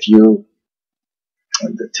 If you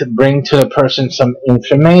to bring to the person some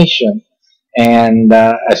information and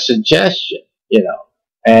a suggestion,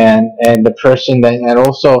 and the person and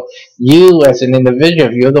also you as an individual,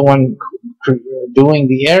 if you're the one doing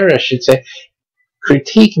the error, should say,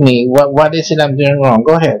 critique me. What is it I'm doing wrong?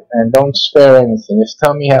 Go ahead and don't spare anything. Just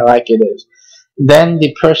tell me how like it is. Then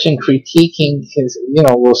the person critiquing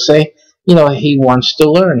will say, he wants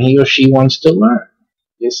to learn. He or she wants to learn.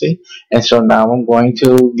 You see? And so now I'm going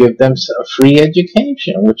to give them a free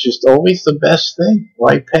education, which is always the best thing.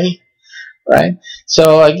 Why pay? Right?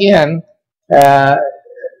 So again,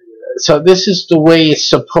 so this is the way it's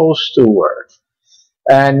supposed to work.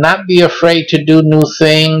 And not be afraid to do new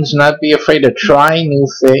things, not be afraid to try new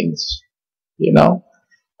things,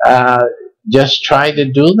 just try to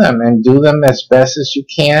do them and do them as best as you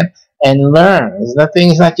can and learn. It's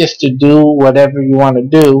not just to do whatever you want to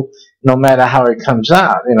do, no matter how it comes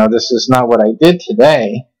out. This is not what I did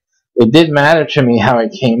today. It did matter to me how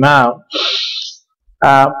it came out.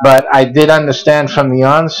 But I did understand from the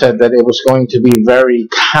onset that it was going to be very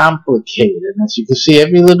complicated. As you can see,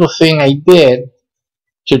 every little thing I did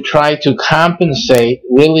to try to compensate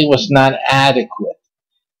really was not adequate.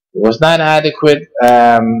 It was not adequate,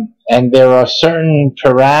 and there are certain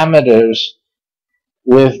parameters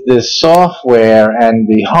with the software and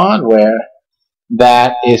the hardware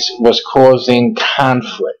that was causing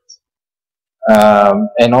conflict,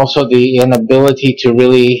 and also the inability to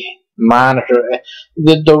really monitor.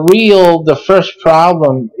 The first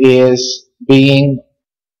problem is being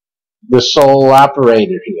the sole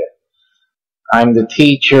operator here. I'm the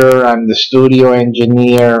teacher, I'm the studio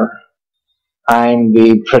engineer, I'm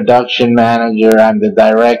the production manager, I'm the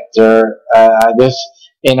director. This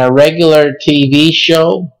in a regular TV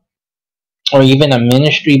show or even a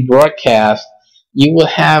ministry broadcast, you will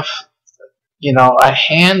have, a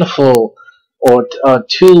handful or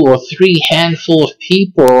two or three handful of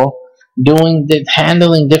people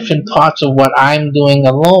handling different parts of what I'm doing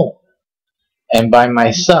alone and by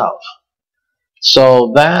myself.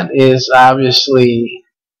 So that is obviously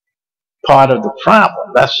part of the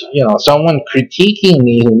problem. That's, someone critiquing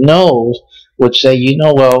me who knows would say,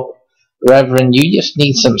 well, Reverend, you just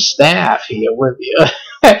need some staff here with you.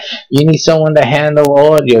 You need someone to handle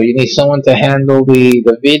audio. You need someone to handle the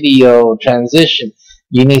video transition.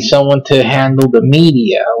 You need someone to handle the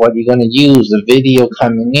media, what you're going to use, the video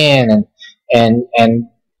coming in and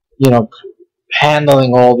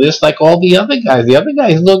handling all this like all the other guys. The other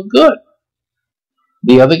guys look good.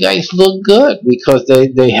 The other guys look good because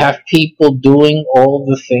they have people doing all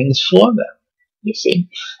the things for them. You see?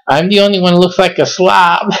 I'm the only one who looks like a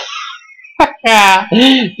slob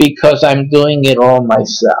because I'm doing it all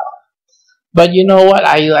myself. But you know what?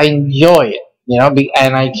 I enjoy it,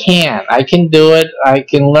 and I can do it. I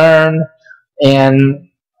can learn and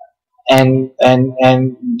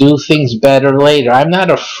and do things better later. I'm not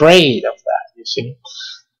afraid of that, you see.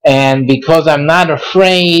 And because I'm not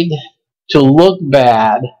afraid to look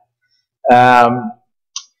bad,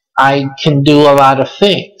 I can do a lot of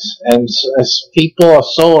things. And as people are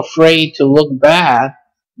so afraid to look bad,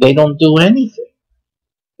 they don't do anything.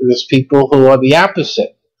 There's people who are the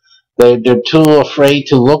opposite. They're too afraid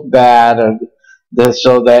to look bad,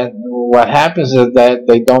 so that what happens is that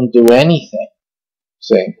they don't do anything.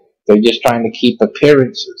 See, they're just trying to keep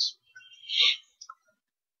appearances.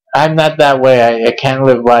 I'm not that way. I can't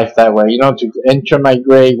live life that way. To enter my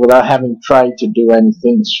grave without having tried to do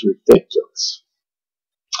anything is ridiculous.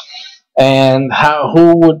 And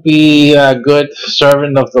who would be a good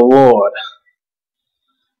servant of the Lord,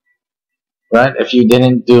 right? If you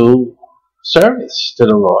didn't do service to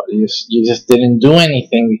the Lord, you just didn't do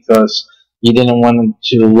anything because you didn't want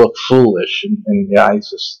to look foolish in the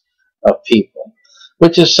eyes of people,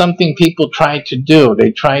 which is something people try to do.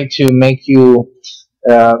 They try to make you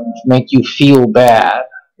feel bad.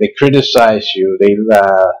 They criticize you. They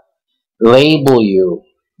label you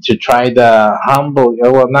to try to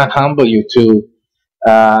not humble you, to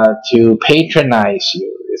patronize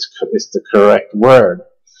you is the correct word,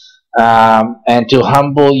 and to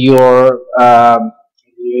humble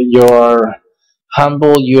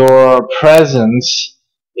your presence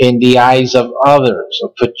in the eyes of others, or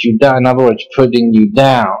put you down. In other words, putting you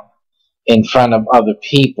down in front of other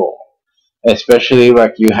people, especially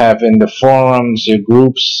like you have in the forums, your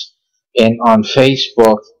groups on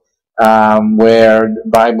Facebook, where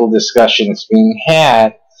Bible discussion is being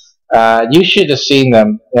had. You should have seen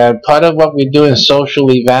them. Part of what we do in social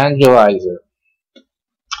evangelizer.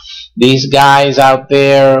 These guys out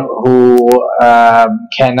there who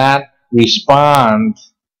cannot respond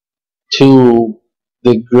to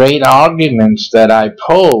the great arguments that I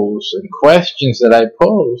pose and questions that I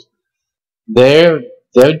pose, they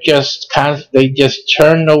just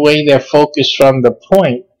turn away their focus from the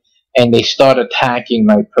point and they start attacking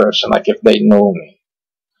my person like if they know me.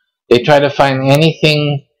 They try to find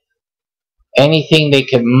anything they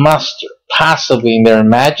can muster possibly in their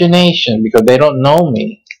imagination, because they don't know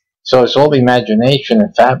me. So it's all imagination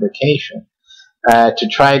and fabrication, to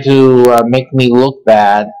try to make me look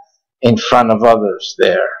bad in front of others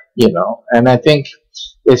there, And I think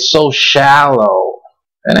it's so shallow.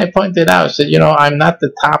 And I pointed out, I said, I'm not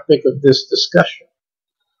the topic of this discussion.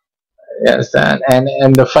 You understand?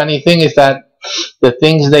 And the funny thing is that the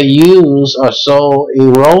things they use are so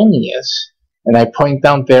erroneous. And I point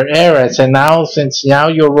out their error. I say, since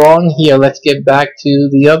you're wrong here, let's get back to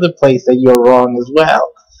the other place that you're wrong as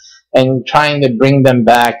well. And trying to bring them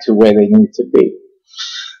back to where they need to be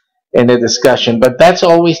in the discussion. But that's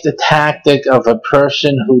always the tactic of a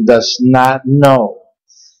person who does not know.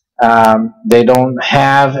 They don't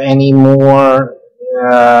have any more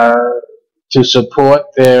to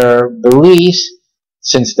support their beliefs.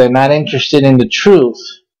 Since they're not interested in the truth,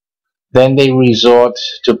 then they resort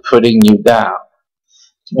to putting you down.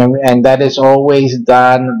 And that is always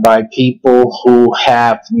done by people who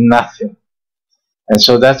have nothing. And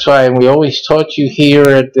so that's why we always taught you here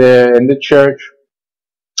in the church,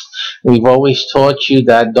 We've always taught you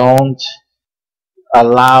that don't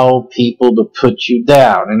allow people to put you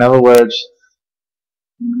down. In other words,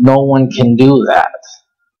 no one can do that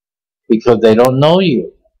because they don't know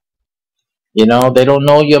you. You know, they don't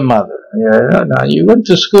know your mother. Now, you went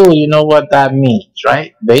to school, you know what that means,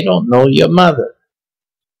 right? They don't know your mother.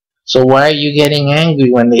 So why are you getting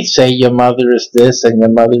angry when they say your mother is this and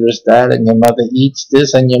your mother is that and your mother eats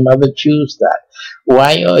this and your mother chews that?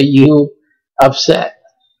 Why are you upset?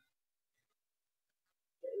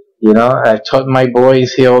 You know, I taught my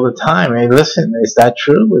boys here all the time, hey, listen, is that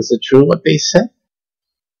true? Is it true what they say?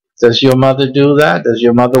 Does your mother do that? Does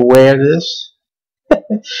your mother wear this?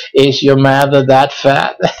 Is your mother that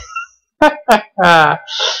fat?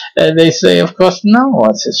 And they say, of course, no.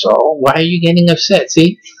 I said, so why are you getting upset?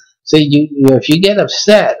 See, if you get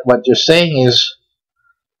upset, what you're saying is,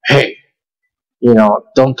 hey, you know,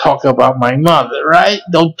 don't talk about my mother, right?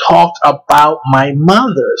 Don't talk about my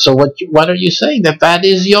mother. So what are you saying? That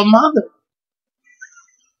is your mother.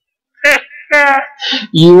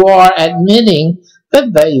 You are admitting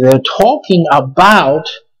that they're talking about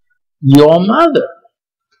your mother.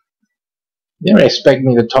 They don't expect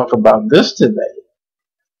me to talk about this today.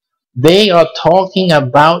 They are talking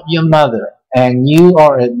about your mother, and you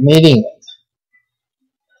are admitting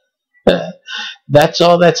it. That's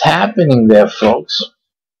all that's happening there, folks.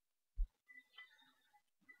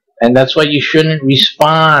 And that's why you shouldn't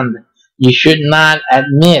respond. You should not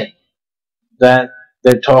admit that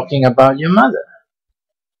they're talking about your mother.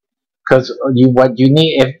 Because what you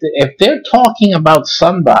need, if they're talking about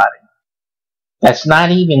somebody that's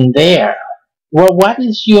not even there, well, what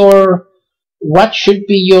should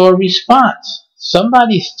be your response?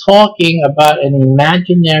 Somebody's talking about an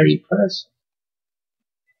imaginary person.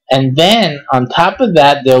 And then, on top of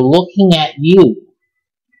that, they're looking at you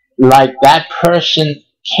like that person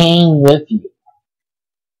came with you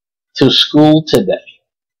to school today.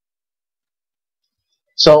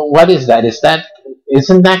 So what is that?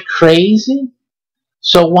 Isn't that crazy?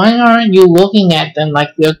 So why aren't you looking at them like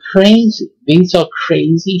they're crazy? These are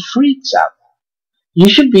crazy freaks out there. You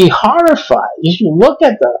should be horrified. You should look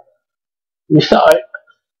at them. You thought,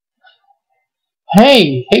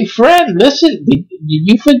 hey, friend, listen, did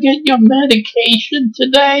you forget your medication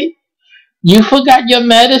today? You forgot your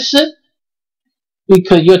medicine?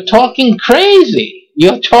 Because you're talking crazy.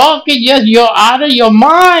 You're talking, yes, you're out of your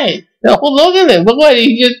mind. Oh, look at it. Look at it.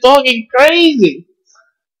 He's just talking crazy.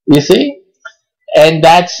 You see? And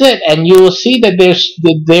that's it. And you will see that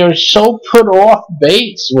they're so put off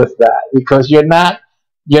base with that because you're not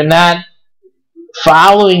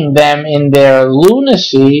following them in their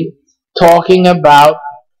lunacy talking about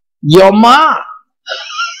your mom.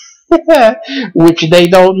 Which they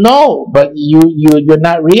don't know, but you're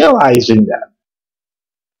not realizing that.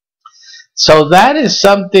 So that is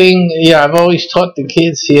something, I've always taught the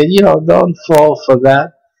kids here, don't fall for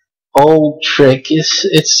that old trick.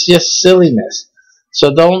 It's just silliness.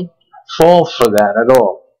 So don't fall for that at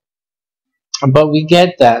all. But we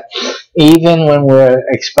get that even when we're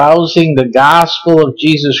espousing the gospel of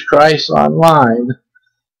Jesus Christ online,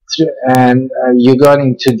 and you're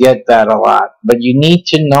going to get that a lot. But you need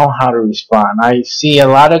to know how to respond. I see a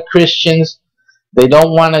lot of Christians, they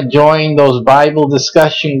don't want to join those Bible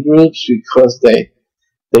discussion groups because they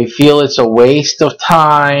feel it's a waste of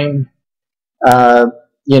time.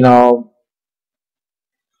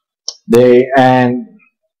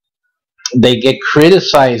 They get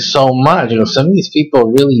criticized so much. Some of these people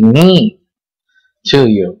are really mean to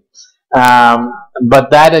you.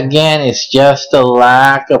 But that again is just a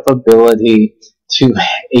lack of ability to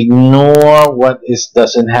ignore what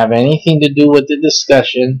doesn't have anything to do with the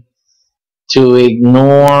discussion, to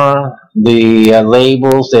ignore the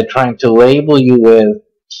labels they're trying to label you with,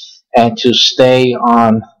 and to stay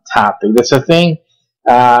on topic. There's a thing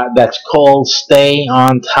that's called stay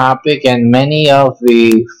on topic, and many of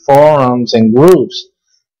the forums and groups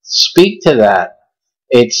speak to that.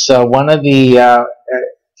 It's one of the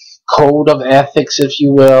code of ethics, if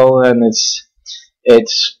you will, and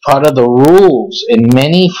it's part of the rules in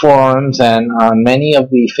many forums and on many of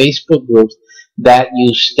the Facebook groups that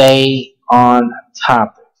you stay on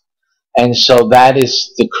topic. And so that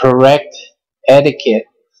is the correct etiquette.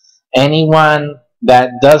 Anyone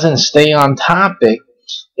that doesn't stay on topic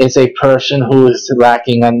is a person who is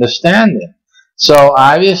lacking understanding. So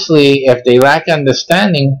obviously, if they lack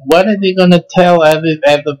understanding, what are they going to tell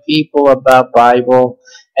other people about Bible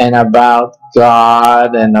and about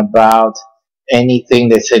God and about anything?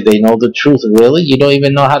 They say they know the truth. Really? You don't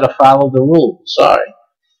even know how to follow the rules. Sorry.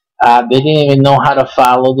 They didn't even know how to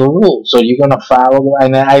follow the rules. So you're going to follow.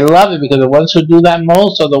 And I love it because the ones who do that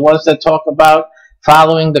most are the ones that talk about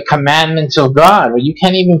following the commandments of God. Well, you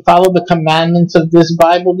can't even follow the commandments of this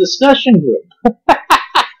Bible discussion group.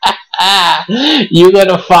 You're going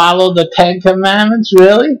to follow the 10 commandments,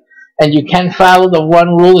 really? And you can't follow the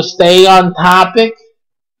one rule to stay on topic?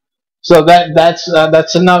 So that's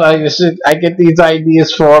another. I get these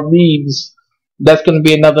ideas for memes. That's going to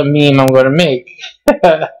be another meme I'm going to make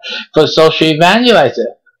for social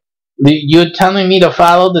evangelizer. You're telling me to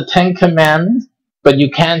follow the 10 commandments, but you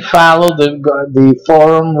can't follow the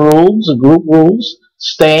forum rules, the group rules.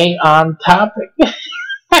 Stay on topic.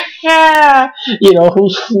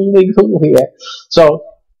 Who's fooling who here? So,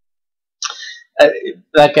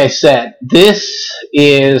 like I said,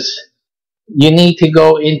 you need to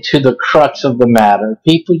go into the crux of the matter.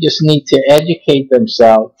 People just need to educate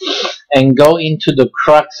themselves and go into the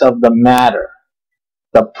crux of the matter,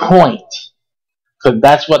 the point, because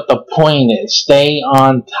that's what the point is. Stay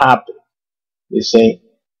on topic, you see,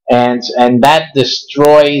 and that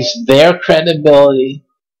destroys their credibility.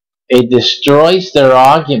 It destroys their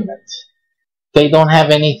argument. They don't have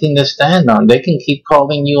anything to stand on. They can keep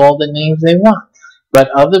calling you all the names they want, but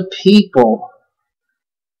other people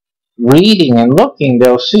reading and looking,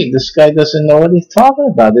 they'll see this guy doesn't know what he's talking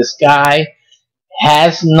about. This guy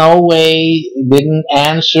has no way, didn't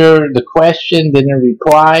answer the question, didn't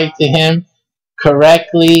reply to him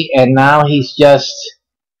correctly, and now he's just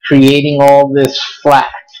creating all this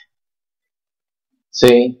flack.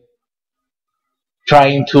 See?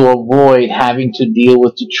 Trying to avoid having to deal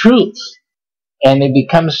with the truth. And it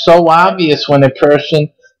becomes so obvious when a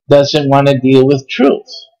person doesn't want to deal with truth.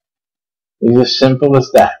 It's as simple as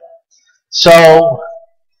that. So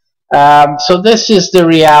this is the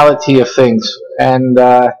reality of things. And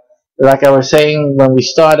like I was saying when we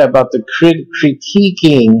started about the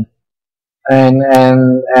critiquing and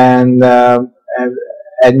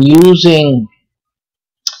using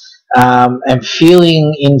and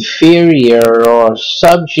feeling inferior or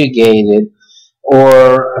subjugated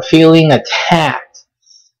or feeling attacked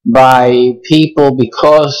by people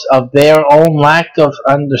because of their own lack of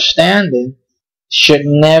understanding should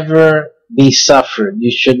never be suffered. You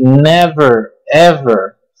should never,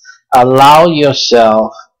 ever allow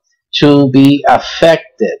yourself to be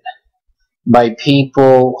affected by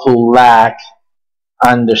people who lack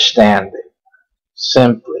understanding.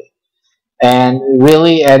 Simply. And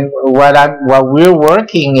really, and what we're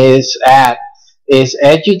working is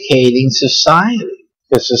educating society.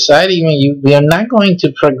 Because society, we are not going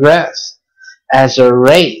to progress as a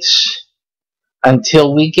race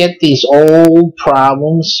until we get these old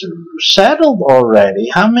problems settled already.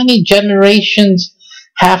 How many generations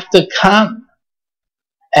have to come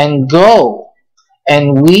and go?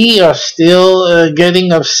 And we are still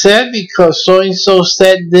getting upset because so-and-so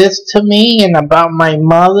said this to me and about my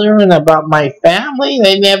mother and about my family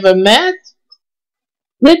they never met?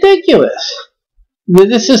 Ridiculous.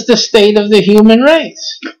 This is the state of the human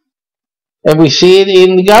race. And we see it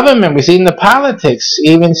in the government, we see it in the politics,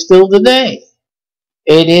 even still today.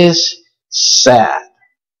 It is sad.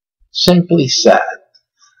 Simply sad.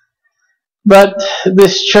 But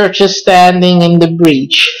this church is standing in the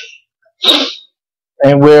breach.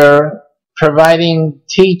 And we're providing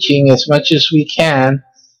teaching as much as we can,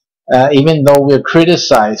 even though we're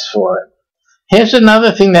criticized for it. Here's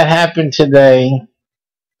another thing that happened today.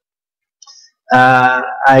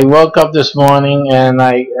 I woke up this morning and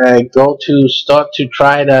I go to start to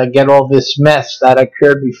try to get all this mess that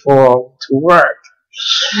occurred before to work.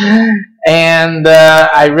 And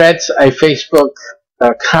I read a Facebook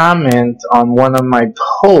comment on one of my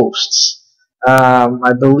posts.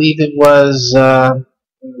 I believe it was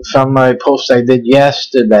from my post I did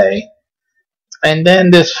yesterday. And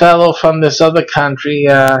then this fellow from this other country,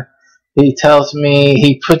 he tells me,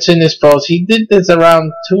 he puts in his post, he did this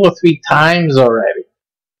around 2 or 3 times already.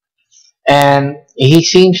 And he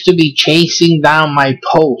seems to be chasing down my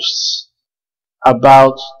posts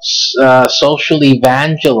about social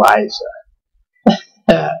evangelizer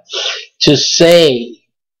to say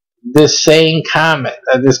this same comment.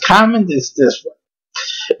 This comment is this one.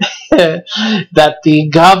 That the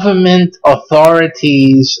government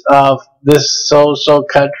authorities of this so-so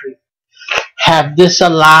country have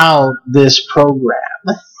disallowed this program.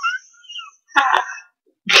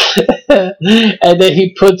 And then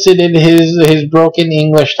he puts it in his broken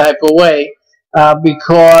English type of way,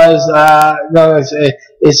 because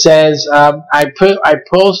it says I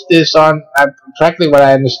post this on practically what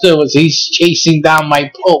I understood was he's chasing down my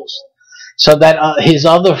post so that his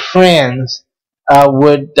other friends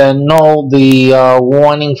would know the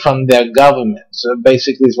warning from their government. So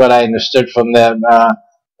basically is what I understood from their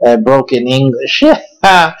broken English.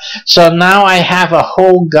 So now I have a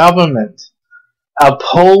whole government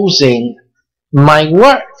opposing my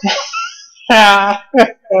work. And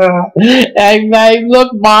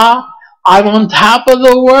look, Ma, I'm on top of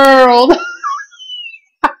the world.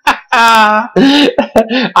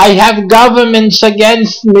 I have governments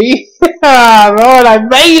against me. Lord, I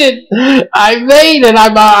made it. I made it.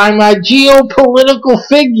 I'm a geopolitical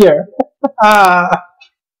figure.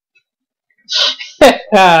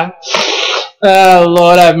 Oh,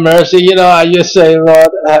 Lord have mercy. You know, I just say,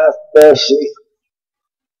 Lord have mercy.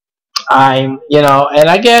 And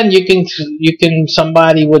again,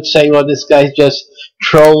 somebody would say, well, this guy's just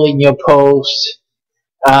trolling your post.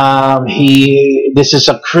 This is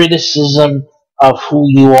a criticism of who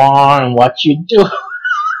you are and what you do.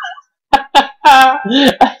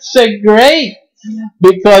 I said, great,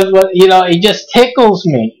 because it just tickles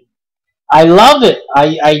me. I love it.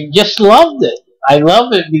 I just loved it. I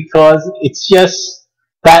love it because it's just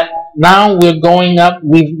that now we're going up.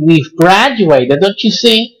 We've graduated. Don't you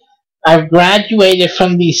see? I've graduated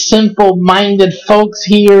from these simple-minded folks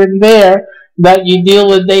here and there that you deal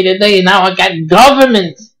with day to day. Now I got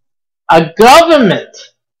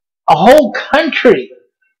a whole country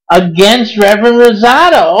against Reverend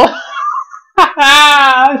Rosado.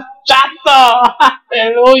 Chato!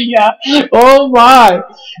 Hallelujah! Oh my!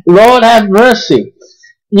 Lord have mercy.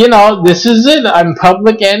 This is it. I'm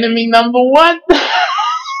public enemy number one.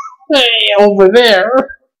 Hey, over there.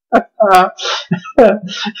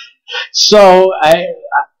 So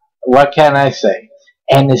what can I say?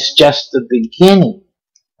 And it's just the beginning.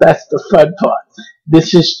 That's the fun part.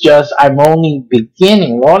 This is I'm only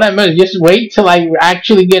beginning. Lord, I'm gonna just wait till I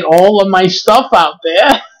actually get all of my stuff out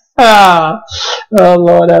there. Oh,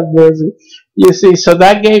 Lord have mercy. You see, so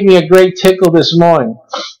that gave me a great tickle this morning.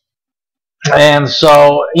 And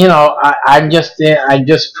so, I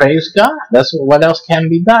just praise God. What else can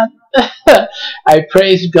be done? I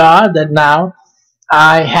praise God that now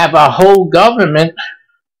I have a whole government,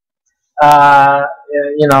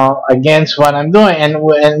 against what I'm doing.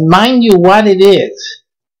 And mind you what it is.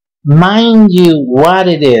 Mind you what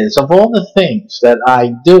it is. Of all the things that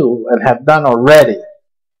I do and have done already,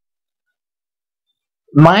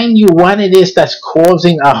 mind you what it is that's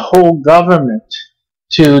causing a whole government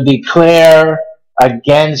to declare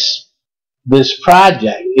against this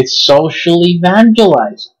project. It's social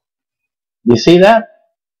evangelizing. You see that?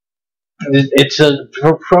 It's a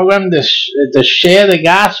program to share the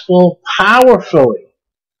gospel powerfully,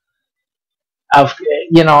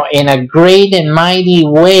 in a great and mighty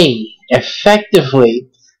way, effectively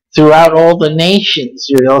throughout all the nations.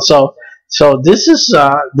 So this is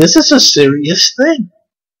a serious thing.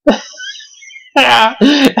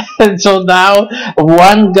 And so now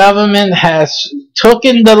one government has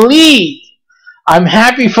taken the lead. I'm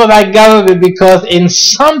happy for that government because in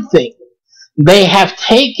something they have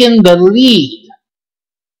taken the lead.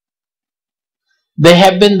 They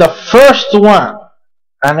have been the first one.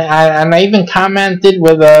 And I even commented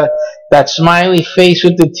with that smiley face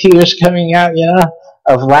with the tears coming out,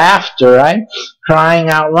 of laughter, right? Crying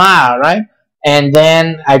out loud, right? And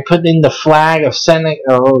then I put in the flag of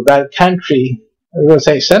Senegal, that country. I'm going to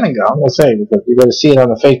say Senegal. I'm going to say because you're going to see it on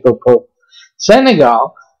the Facebook post.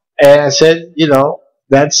 Senegal. And I said,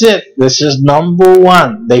 that's it. This is number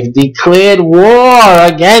one. They've declared war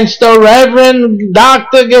against the Reverend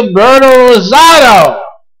Dr. Gilberto Rosado.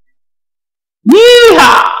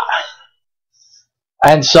 Yeehaw!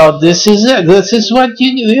 And so this is it. This is what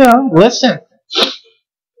listen.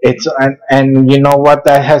 And you know what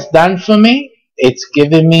that has done for me? It's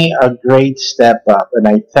given me a great step up, and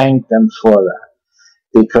I thank them for that.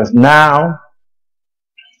 Because now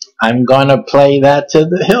I'm gonna play that to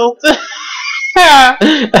the hilt.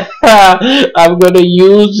 I'm gonna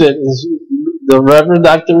use it. The Reverend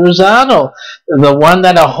Dr. Rosado, the one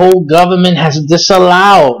that a whole government has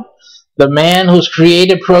disallowed. The man who's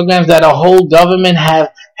created programs that a whole government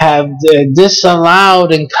have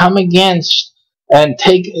disallowed and come against and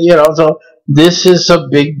take, so this is a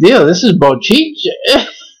big deal. This is bochiche.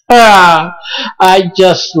 I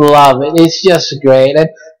just love it. It's just great. And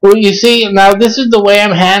well, you see, now this is the way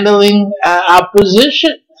I'm handling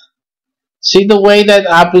opposition. See the way that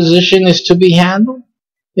opposition is to be handled?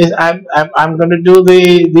 I'm going to do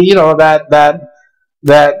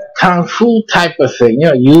that kung fu type of thing,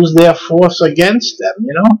 use their force against them,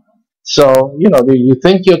 So, you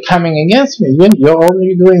think you're coming against me, you're all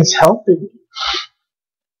you're doing is helping me.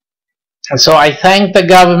 And so I thank the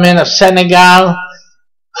government of Senegal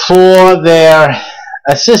for their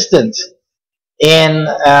assistance in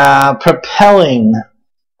propelling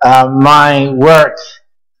my work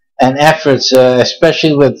and efforts,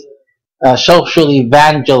 especially with social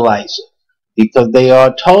evangelizing. because they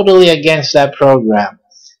are totally against that program.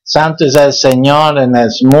 Santos el Señor, and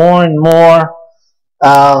as more and more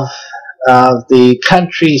of, of the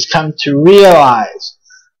countries come to realize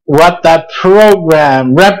what that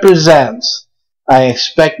program represents, I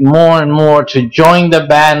expect more and more to join the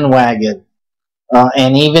bandwagon,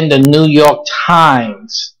 and even the New York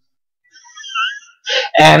Times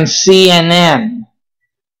and CNN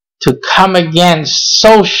to come against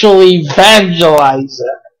social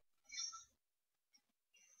evangelizer.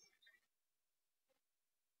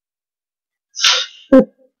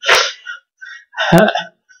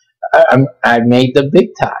 I made the big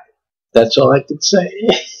time. That's all I could say.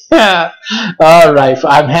 All right,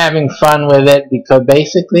 I'm having fun with it because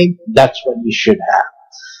basically that's what you should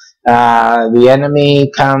have. The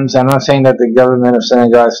enemy comes. I'm not saying that the government of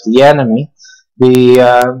Senegal is the enemy.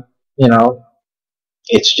 You know,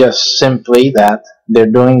 it's just simply that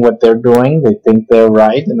they're doing what they're doing. They think they're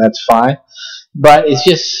right, and that's fine. But it's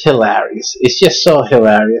just hilarious. It's just so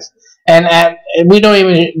hilarious. And we don't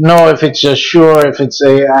even know if it's a sure, if it's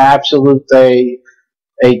a absolute, a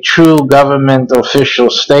true government official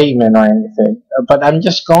statement or anything. But I'm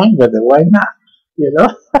just going with it. Why not? You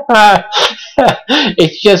know?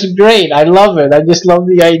 It's just great. I love it. I just love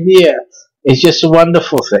the idea. It's just a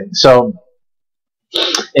wonderful thing. So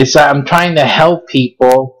I'm trying to help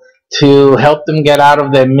people, to help them get out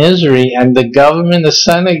of their misery, and the government of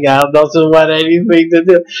Senegal doesn't want anything to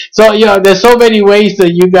do. So there's so many ways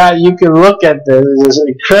that you can look at this. It's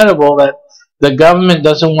incredible that the government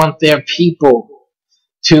doesn't want their people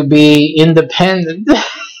to be independent.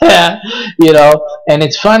 And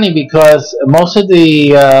it's funny because most of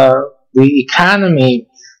the economy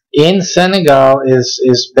in Senegal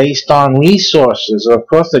is based on resources. Of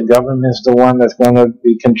course, the government's the one that's going to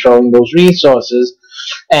be controlling those resources,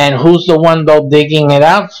 and who's the one though digging it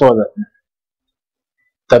out for them?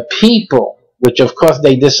 The people, which of course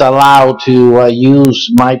they disallow to use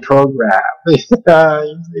my program.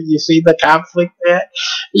 You see the conflict there?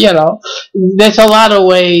 There's a lot of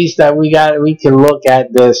ways that we can look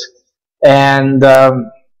at this, and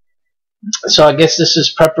so I guess this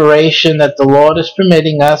is preparation that the Lord is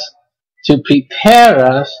permitting us to prepare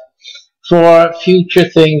us for future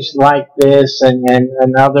things like this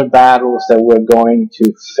and other battles that we're going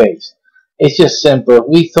to face. It's just simple. If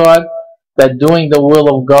we thought that doing the will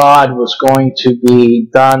of God was going to be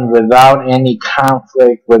done without any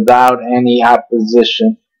conflict, without any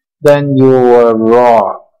opposition, then you were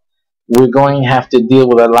wrong. We're going to have to deal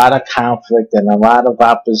with a lot of conflict and a lot of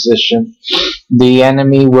opposition. The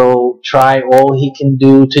enemy will try all he can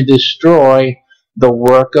do to destroy the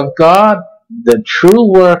work of God, the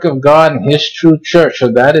true work of God and His true church.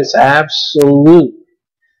 So that is absolute.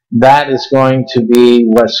 That is going to be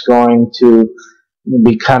what's going to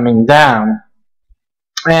be coming down.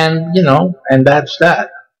 And, and that's that.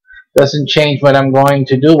 Doesn't change what I'm going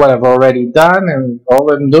to do, what I've already done, and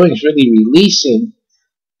all I'm doing is really releasing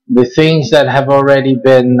the things that have already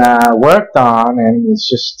been worked on, and it's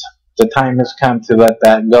just the time has come to let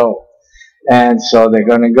that go. And so they're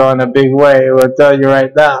going to go in a big way, I'll tell you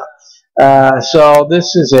right now. So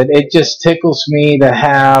this is it. It just tickles me to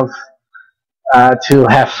have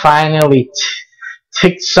finally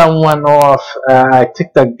ticked someone off. I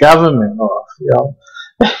ticked the government off,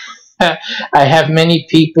 I have many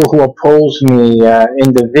people who oppose me,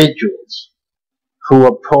 individuals who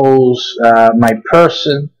oppose my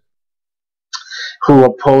person, who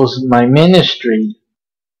oppose my ministry,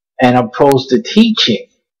 and oppose the teaching.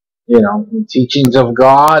 The teachings of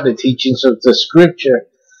God, the teachings of the Scripture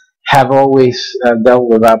have always dealt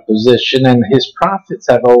with opposition, and His prophets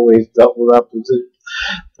have always dealt with opposition.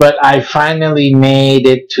 But I finally made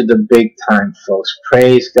it to the big time, folks.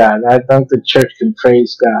 Praise God. I think the church can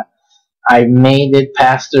praise God. I made it,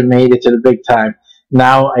 pastor made it to the big time.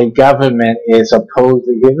 Now a government is opposed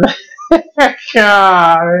to giving.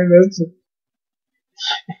 God,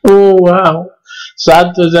 oh wow.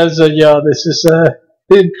 Santos el Señor, this is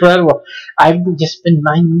incredible. I've just been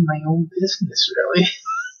minding my own business, really.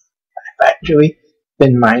 I've actually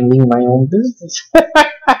been minding my own business.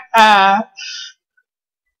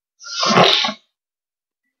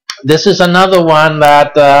 This is another one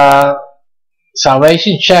that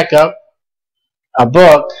Salvation Checkup, a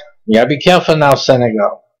book. You gotta be careful now,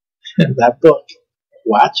 Senegal. That book.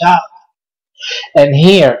 Watch out. And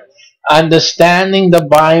here, Understanding the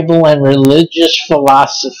Bible and Religious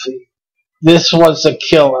Philosophy. This was a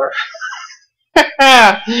killer.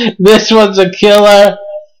 This was a killer.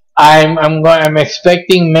 I'm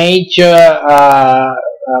expecting major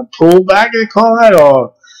pullback, they call it,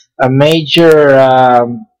 or a major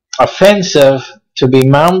offensive to be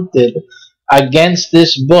mounted against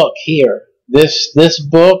this book here. this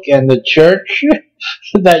book and the church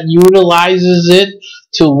that utilizes it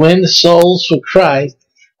to win souls for Christ,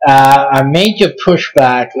 a major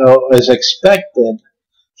pushback is expected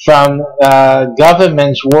from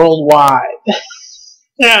governments worldwide.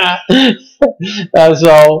 Yeah.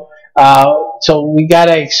 So we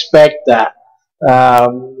gotta expect that,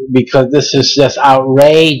 because this is just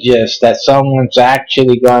outrageous that someone's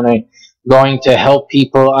actually going to help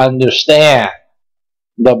people understand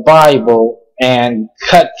the Bible and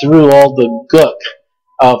cut through all the gook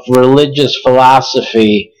of religious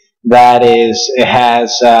philosophy that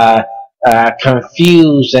has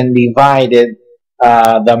confused and divided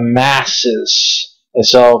the masses. And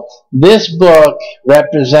so this book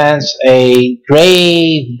represents a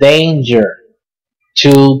grave danger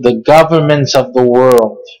to the governments of the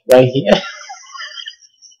world, right here.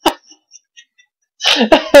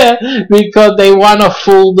 Because they want to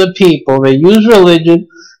fool the people. They use religion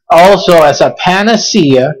also as a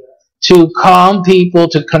panacea to calm people,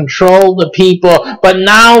 to control the people. But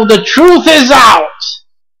now the truth is out.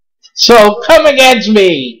 So come against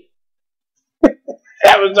me.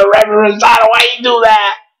 That was the Reverend Rosado. Why you do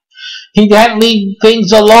that? He can't leave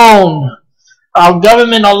things alone. Our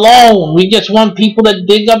government alone. We just want people to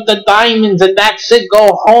dig up the diamonds and that's it. Go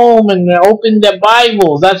home and open their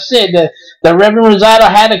Bibles. That's it. The Reverend Rosado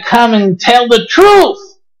had to come and tell the truth.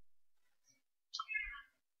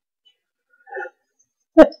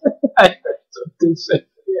 I heard something say,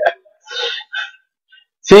 yeah.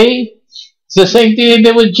 See? It's the same thing they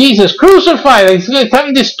did with Jesus. Crucified. They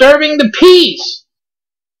come disturbing the peace.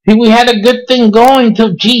 We had a good thing going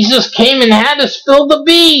till Jesus came and had to spill the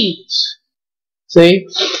beans. See?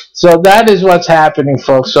 So that is what's happening,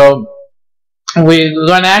 folks. So we're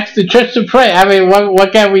going to ask the church to pray. I mean,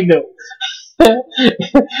 what can we do?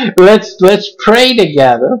 let's pray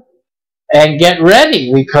together and get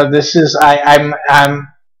ready, because this is I'm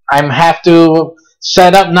have to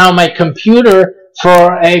set up now my computer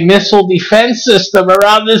for a missile defense system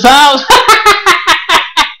around this house.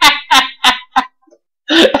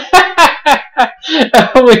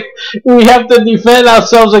 we have to defend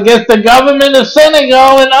ourselves against the government of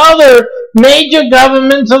Senegal and other major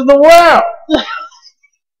governments of the world.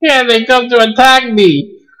 Yeah, they come to attack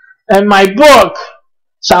me and my book,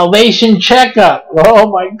 Salvation Checkup. Oh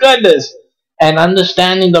my goodness. And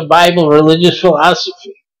understanding the Bible, religious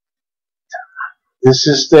philosophy. This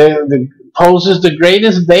is poses the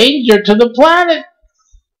greatest danger to the planet.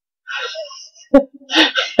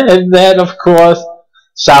 And then, of course,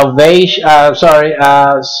 salvation.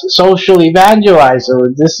 Social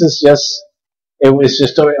evangelizer. This is just. It was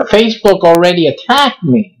just Facebook already attacked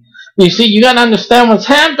me. You see, you gotta understand what's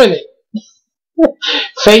happening.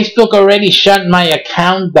 Facebook already shut my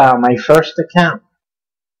account down, my first account.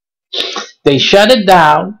 They shut it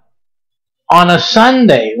down on a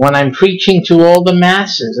Sunday when I'm preaching to all the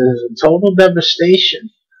masses. It was a total devastation,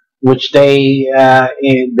 which they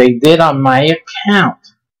did on my account.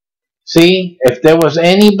 See, if there was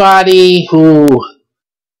anybody who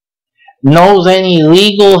knows any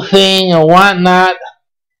legal thing or whatnot,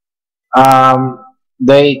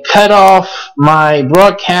 they cut off my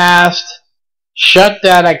broadcast, shut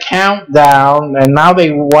that account down, and now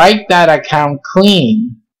they wiped that account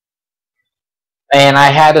clean. And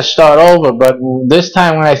I had to start over. But this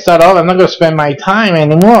time when I start over, I'm not going to spend my time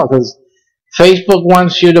anymore, because Facebook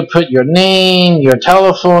wants you to put your name, your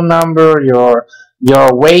telephone number, your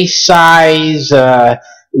waist size, how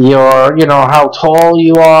tall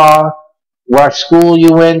you are, what school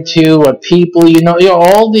you went to, what people you know,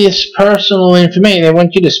 all this personal information. They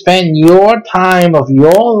want you to spend your time of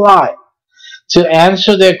your life to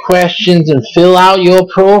answer their questions and fill out your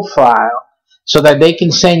profile so that they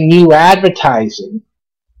can send you advertising.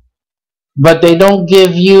 But they don't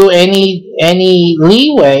give you any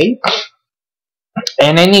leeway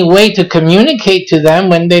and any way to communicate to them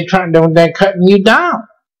when they're cutting you down.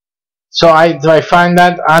 So I find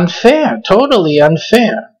that unfair, totally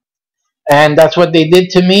unfair. And that's what they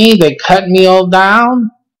did to me. They cut me all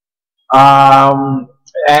down. And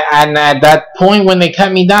at that point when they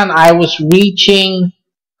cut me down, I was reaching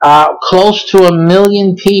close to 1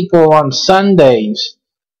 million people on Sundays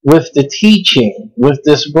with the teaching, with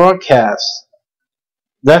this broadcast.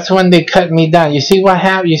 That's when they cut me down. You see what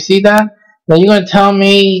happened? You see that? Now you're going to tell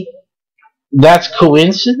me that's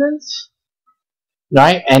coincidence?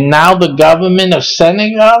 Right? And now the government of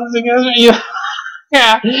Senegal is against you?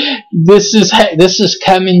 Yeah. This is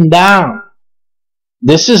coming down.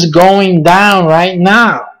 This is going down right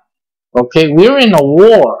now. Okay? We're in a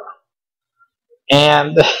war.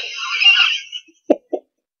 And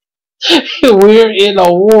we're in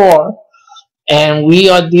a war. And we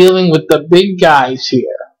are dealing with the big guys here,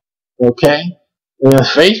 okay?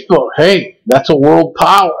 Facebook, hey, that's a world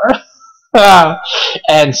power.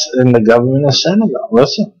 And the government of Senegal,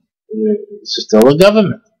 listen, it's still a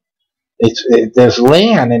government. There's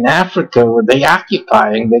land in Africa where they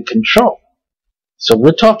occupy and they control. So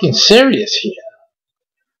we're talking serious here.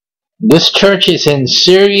 This church is in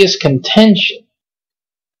serious contention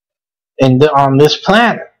on this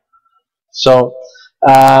planet. So,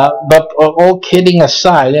 but all kidding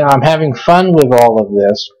aside, I'm having fun with all of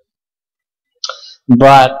this.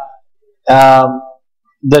 But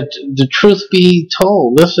the truth be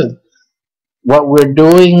told, listen, what we're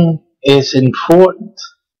doing is important.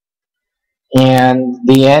 And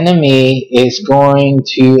the enemy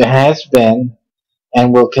has been,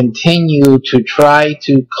 and will continue to try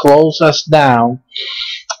to close us down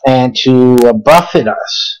and to buffet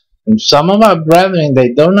us. And some of our brethren,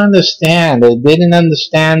 they don't understand. They didn't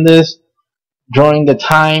understand this during the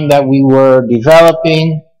time that we were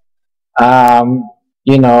developing.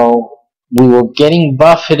 We were getting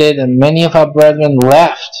buffeted, and many of our brethren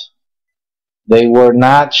left. They were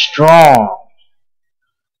not strong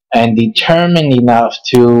and determined enough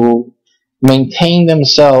to maintain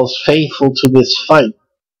themselves faithful to this fight.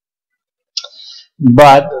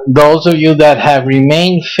 But those of you that have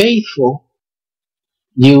remained faithful,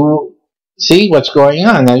 you see what's going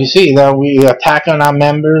on. Now you see that we attack on our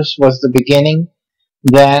members was the beginning.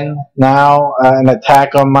 Then now an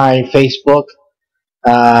attack on my Facebook,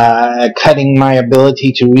 cutting my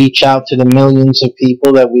ability to reach out to the millions of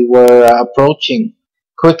people that we were approaching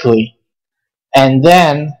quickly. And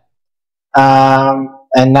then,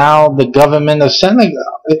 and now the government of Senegal.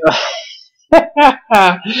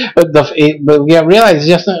 but we realize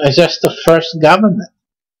it's just the first government.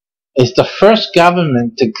 It's the first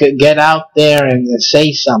government to get out there and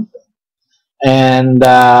say something. And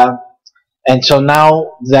so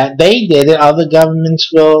now that they did it, other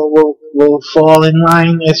governments will fall in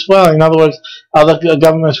line as well. In other words, other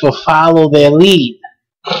governments will follow their lead.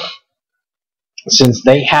 Since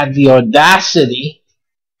they had the audacity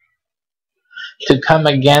to come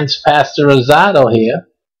against Pastor Rosado here,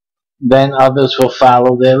 then others will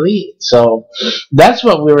follow their lead. So that's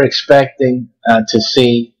what we're expecting to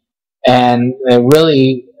see. And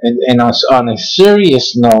really, on a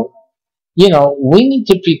serious note, we need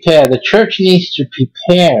to prepare. The church needs to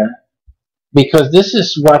prepare, because this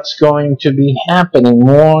is what's going to be happening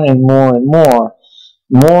more and more and more.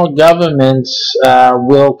 More governments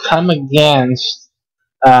will come against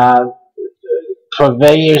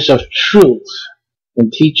purveyors of truth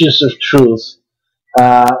and teachers of truth,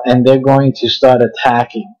 and they're going to start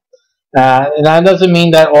attacking. And that doesn't mean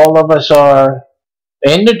that all of us are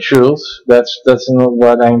in the truth. That's not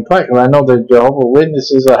what I imply. I know the Jehovah's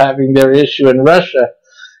Witnesses are having their issue in Russia.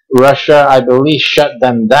 Russia, I believe, shut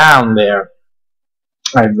them down there.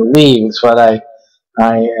 I believe it's what I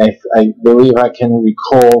believe I can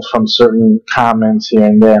recall from certain comments here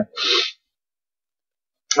and there.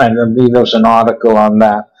 I believe there was an article on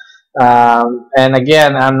that. And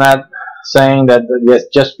again, I'm not saying that yes,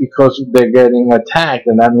 just because they're getting attacked,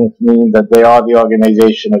 and that means that they are the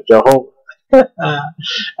organization of Jehovah.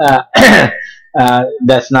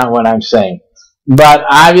 That's not what I'm saying. But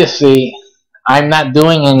obviously, I'm not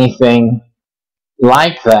doing anything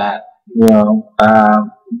like that.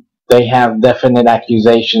 They have definite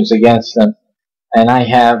accusations against them, and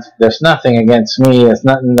there's nothing against me. There's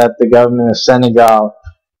nothing that the government of Senegal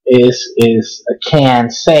can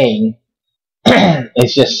say.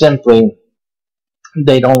 It's just simply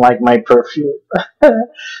they don't like my perfume.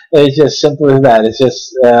 It's just simple as that. It's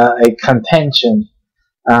just a contention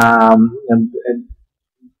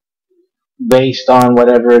based on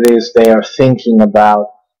whatever it is they are thinking about,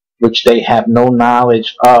 which they have no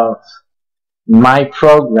knowledge of my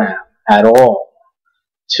program at all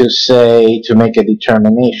to make a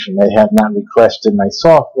determination. They have not requested my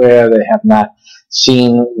software. They have not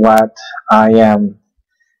seen what I am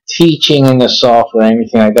teaching in the software,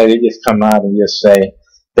 anything like that. They just come out and just say,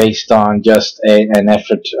 based on just an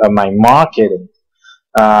effort of my marketing,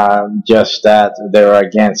 just that they're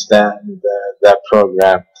against that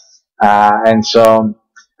program. And so,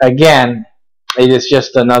 again, it is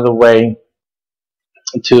just another way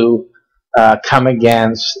to come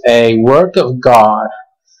against a work of God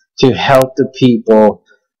to help the people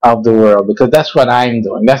of the world, because that's what I'm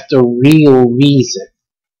doing. That's the real reason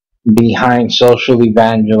behind Social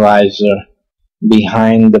Evangelizer,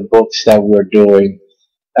 behind the books that we're doing.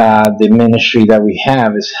 The ministry that we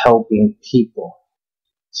have is helping people.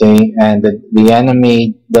 See, and the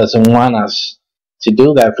enemy doesn't want us to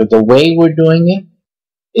do that. But the way we're doing it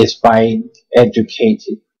is by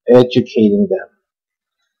educating educating them.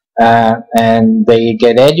 And they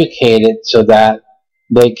get educated so that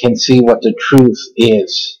they can see what the truth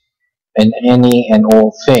is in any and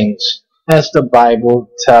all things, as the Bible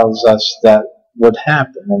tells us that would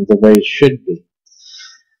happen and the way it should be.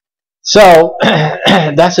 So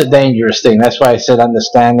that's a dangerous thing. That's why I said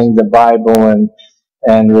understanding the Bible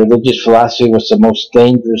and religious philosophy was the most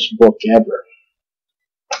dangerous book ever.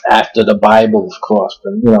 After the Bible, of course,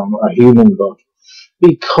 but a human book.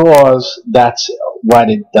 Because that's what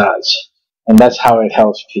it does. And that's how it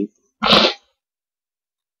helps people.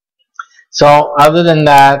 So other than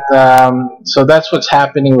that, so that's what's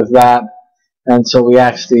happening with that. And so we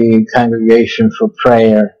ask the congregation for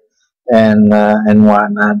prayer and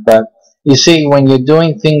whatnot. But you see, when you're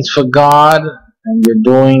doing things for God and you're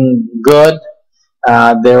doing good,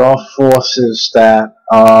 there are forces that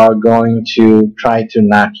are going to try to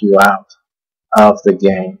knock you out of the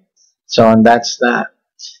game. So, and that's that.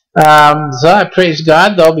 So I praise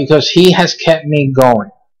God, though, because He has kept me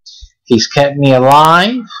going. He's kept me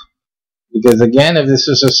alive. Because, again, if this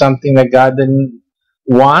was something that God didn't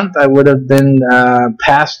want, I would have been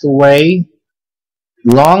passed away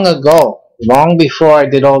long ago. Long before I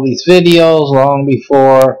did all these videos, long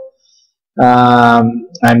before I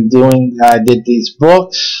did these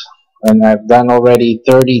books, and I've done already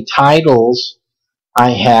 30 titles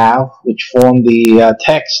I have, which form the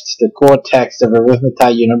text, the core text of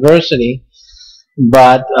Arithmetic University,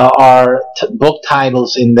 but are book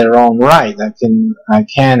titles in their own right. I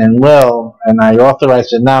can and will, and I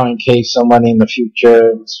authorize it now in case someone in the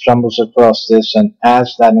future stumbles across this and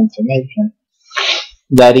asks that information,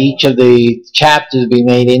 that each of the chapters be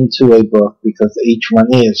made into a book, because each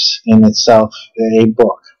one is in itself a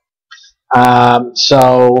book.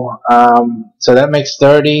 So that makes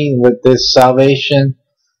 30 with this salvation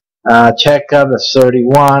checkup. That's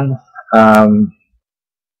 31.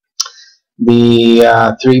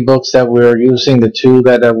 The 3 books that we're using, the 2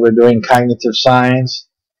 that we're doing cognitive science,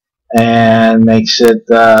 and makes it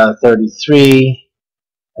 33,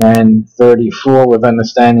 and 34 with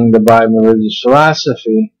understanding the Bible and religious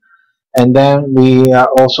philosophy. And then we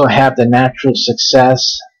also have the natural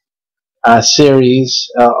success series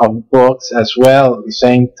of books as well, the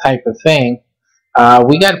same type of thing.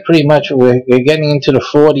 We got pretty much, we're getting into the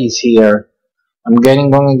 40s here. I'm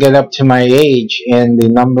going to get up to my age in the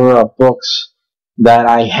number of books that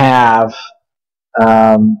I have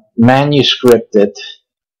manuscripted.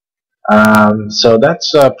 So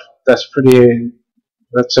that's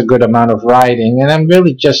a good amount of writing, and I'm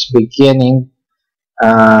really just beginning.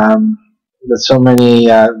 There's so many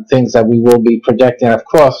things that we will be projecting. Of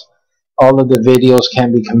course, all of the videos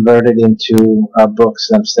can be converted into books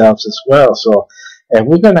themselves as well. So if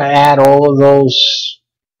we're going to add all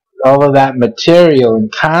of that material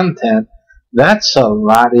and content, that's a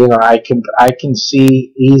lot. I can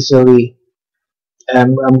see easily.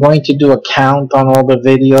 I'm going to do a count on all the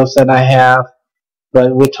videos that I have,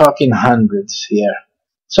 but we're talking hundreds here.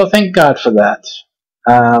 So thank God for that.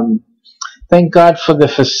 Thank God for the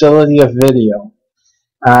facility of video,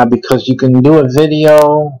 because you can do a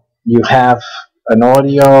video, you have an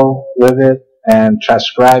audio with it, and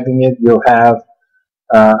transcribing it, you'll have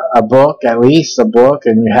a book, at least a book,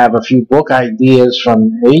 and you have a few book ideas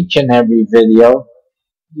from each and every video.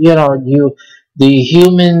 The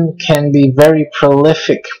human can be very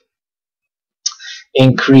prolific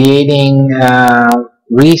in creating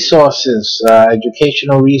resources,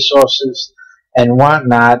 educational resources and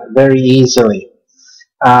whatnot, very easily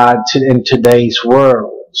in today's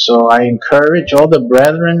world. So I encourage all the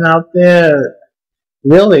brethren out there,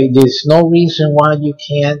 really, there's no reason why you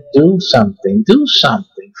can't do something. Do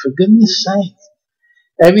something, for goodness sake.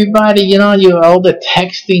 Everybody, all the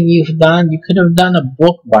texting you've done, you could have done a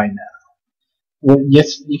book by now. You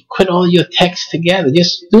put all your text together.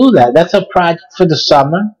 Just do that. That's a project for the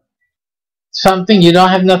summer. Something you don't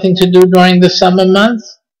have nothing to do during the summer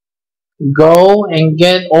months. Go and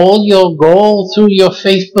go through your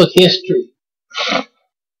Facebook history.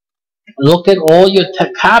 Look at all your,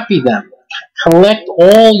 copy them. Collect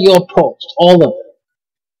all your posts, all of them,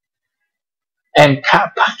 and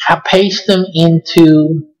paste them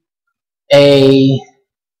into a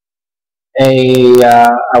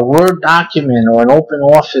Word document or an open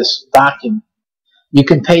office document. You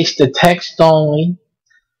can paste the text only,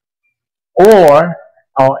 or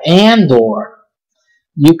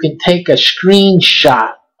you can take a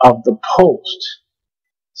screenshot of the post.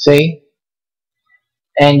 See?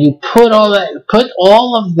 And you put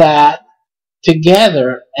all of that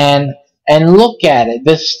together and look at it.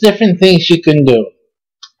 There's different things you can do.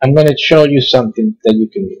 I'm going to show you something that you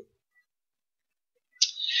can do.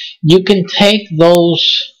 You can take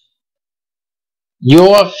those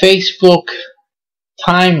your Facebook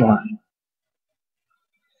timeline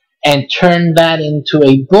and turn that into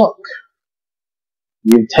a book.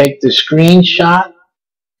 You take the screenshot,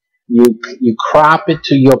 you crop it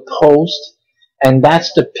to your post, and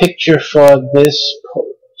that's the picture for this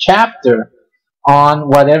chapter on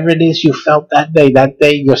whatever it is you felt that day. That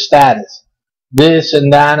day, your status, this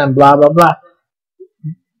and that, and blah blah blah.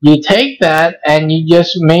 You take that and you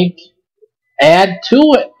just add to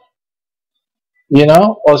it, you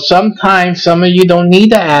know. Or sometimes some of you don't need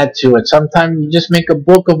to add to it. Sometimes you just make a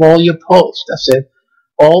book of all your posts. That's it,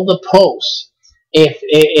 all the posts.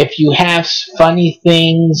 If you have funny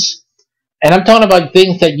things, and I'm talking about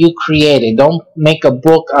things that you created. Don't make a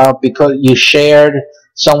book because you shared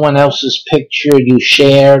someone else's picture, you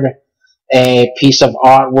shared a piece of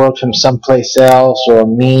artwork from someplace else, or a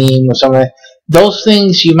meme or something. Those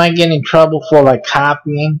things you might get in trouble for, like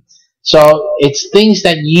copying. So it's things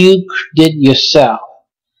that you did yourself.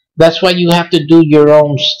 That's why you have to do your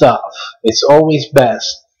own stuff. It's always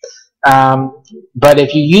best. But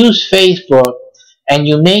if you use Facebook and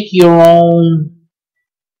you make your own,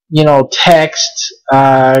 you know, text,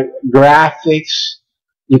 graphics,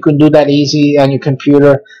 you can do that easy on your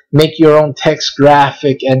computer. Make your own text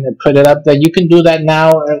graphic and put it up there. You can do that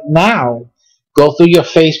now. Go through your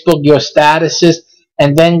Facebook, your statuses,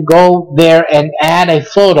 and then go there and add a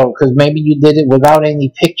photo, because maybe you did it without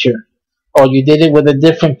any picture, or you did it with a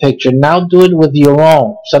different picture. Now do it with your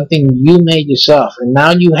own, something you made yourself. And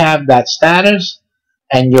now you have that status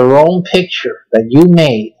and your own picture that you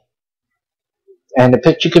made. And the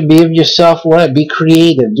picture can be of yourself. What? Be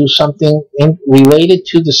creative. Do something related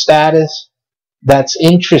to the status that's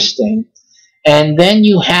interesting. And then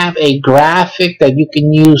you have a graphic that you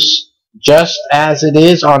can use just as it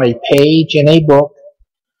is on a page in a book,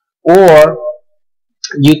 or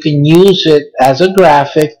you can use it as a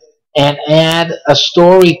graphic and add a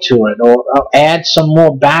story to it, or add some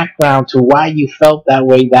more background to why you felt that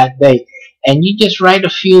way that day. And you just write a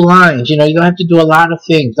few lines. You know, you don't have to do a lot of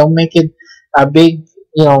things. Don't make it a big,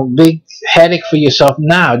 big headache for yourself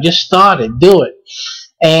now. Just start it. Do it.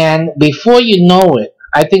 And before you know it,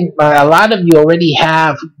 I think a lot of you already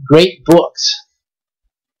have great books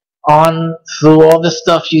through all the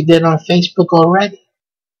stuff you did on Facebook already.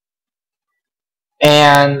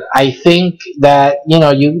 And I think that,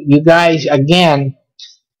 you guys, again,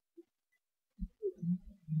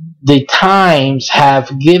 the times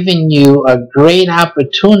have given you a great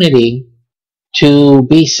opportunity to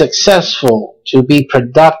be successful, to be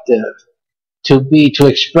productive, to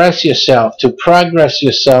express yourself, to progress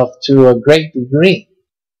yourself to a great degree.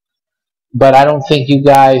 But I don't think you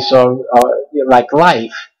guys are like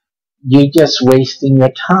life. You're just wasting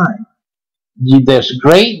your time. There's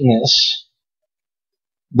greatness,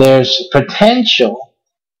 there's potential,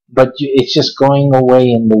 but it's just going away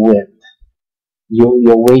in the wind.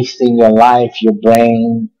 You're wasting your life, your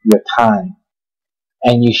brain, your time.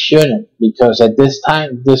 And you shouldn't, because at this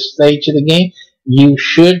stage of the game, you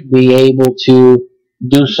should be able to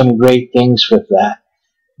do some great things with that.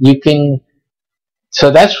 So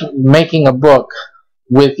that's making a book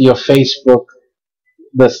with your Facebook,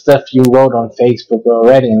 the stuff you wrote on Facebook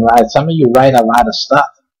already. And some of you write a lot of stuff.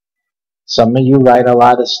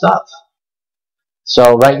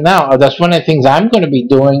 So right now, that's one of the things I'm going to be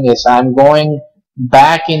doing, is I'm going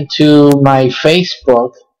back into my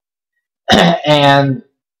Facebook and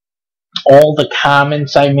all the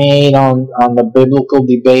comments I made on the biblical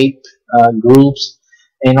debate groups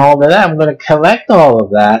and all of that. I'm going to collect all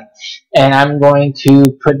of that, and I'm going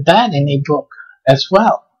to put that in a book as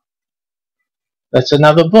well. That's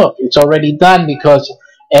another book. It's already done, because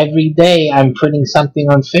every day I'm putting something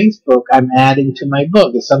on Facebook, I'm adding to my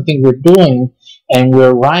book. It's something we're doing, and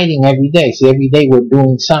we're writing every day. So every day we're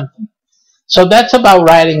doing something. So that's about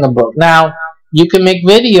writing a book. Now, you can make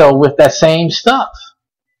video with that same stuff.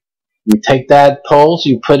 You take that post,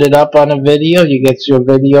 you put it up on a video, you get your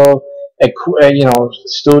video,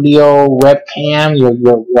 studio webcam,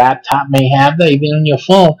 your laptop may have that, even on your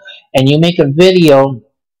phone, and you make a video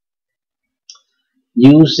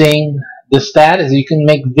using the status. You can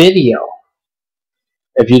make video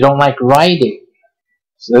if you don't like writing.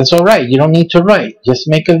 So that's alright. You don't need to write. Just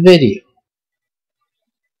make a video.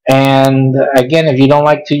 And again, if you don't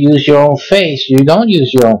like to use your own face, you don't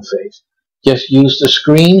use your own face. Just use the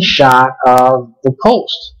screenshot of the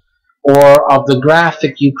post, or of the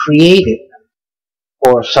graphic you created,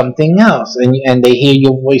 or something else, and they hear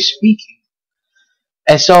your voice speaking.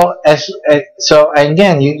 And so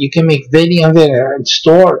again, you can make video of it and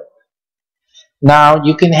store it. Now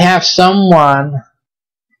you can have someone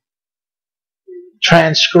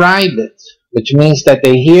transcribe it. which means that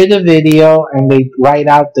they hear the video and they write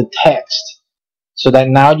out the text, so that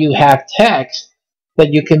now you have text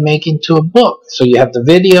that you can make into a book. So you have the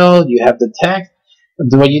video, you have the text.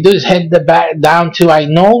 What you do is head down to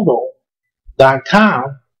inodal.com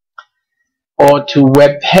or to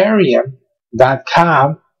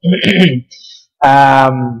webperium.com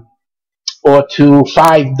or to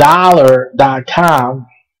 $5.com,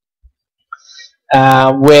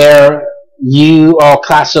 where you, or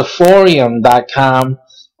classiforium.com.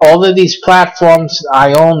 All of these platforms,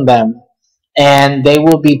 I own them, and they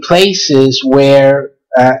will be places where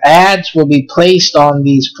ads will be placed on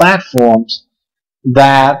these platforms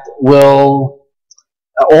that will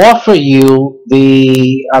offer you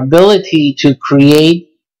the ability to create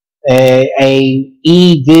a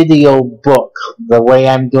e-video book, the way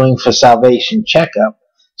I'm doing for Salvation Checkup.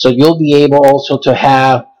 So you'll be able also to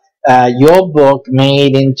have your book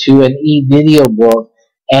made into an e-video book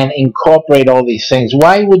and incorporate all these things.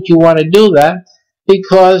 Why would you want to do that?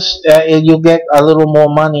 Because you'll get a little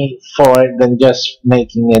more money for it than just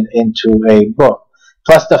making it into a book.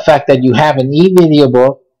 Plus the fact that you have an e-video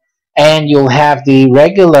book and you'll have the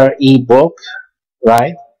regular e-book,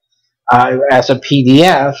 right, as a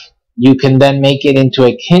PDF. You can then make it into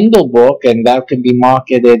a Kindle book, and that can be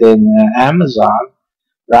marketed in Amazon,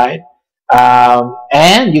 right?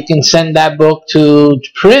 And you can send that book to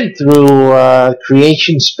print through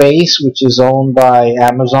Creation Space, which is owned by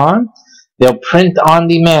Amazon. They'll print on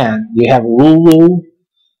demand. You have Lulu,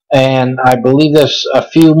 and I believe there's a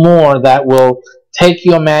few more that will take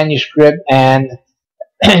your manuscript and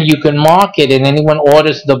you can mark it, and anyone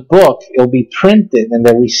orders the book, it'll be printed, and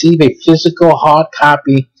they'll receive a physical hard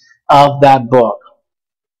copy of that book.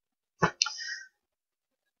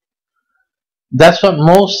 That's what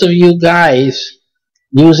most of you guys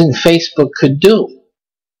using Facebook could do.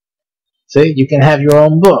 See, you can have your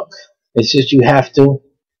own book. It's just you have to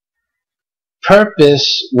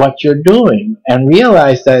purpose what you're doing and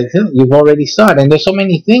realize that you've already started. And there's so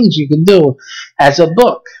many things you can do as a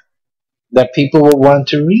book that people will want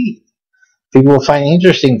to read. People will find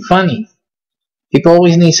interesting, funny. People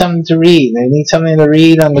always need something to read. They need something to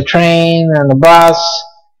read on the train, on the bus,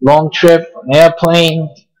 long trip, on airplane,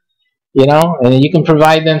 you know, and you can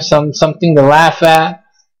provide them something to laugh at,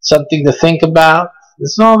 something to think about.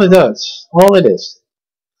 That's all it does. All it is.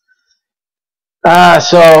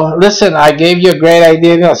 So listen, I gave you a great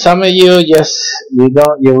idea. You know, some of you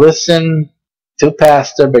you listen to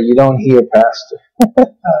Pastor, but you don't hear Pastor.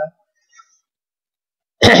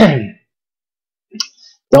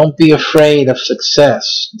 Don't be afraid of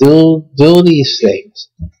success. Do these things.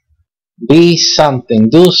 Be something.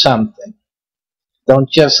 Do something. Don't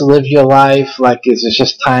just live your life like it's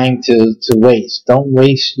just time to waste. Don't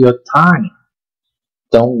waste your time.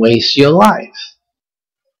 Don't waste your life.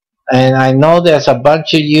 And I know there's a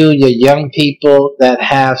bunch of you young people, that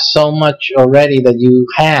have so much already that you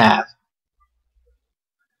have,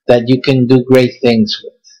 that you can do great things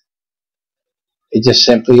with. It just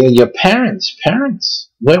simply, your parents.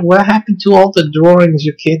 What happened to all the drawings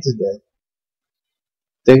your kids did?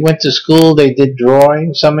 They went to school, they did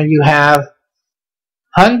drawings. Some of you have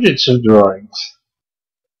hundreds of drawings.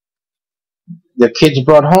 The kids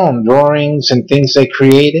brought home drawings and things they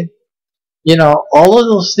created. You know, all of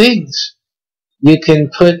those things, you can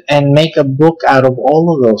put and make a book out of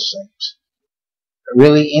all of those things. A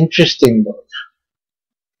really interesting book.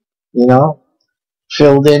 You know,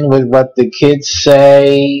 filled in with what the kids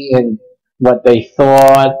say and what they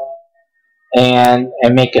thought, and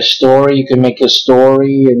make a story. You can make a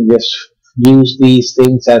story and just use these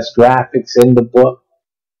things as graphics in the book,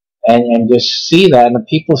 and just see that, and the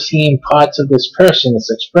people seeing parts of this person, this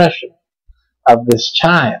expression of this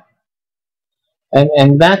child,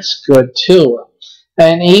 and that's good too.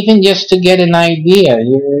 And even just to get an idea,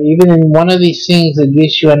 even in one of these things, it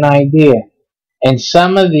gives you an idea. And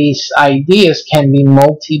some of these ideas can be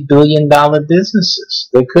multi-billion-dollar businesses.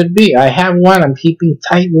 They could be. I have one, I'm keeping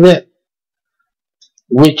tight-lipped,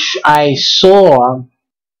 which I saw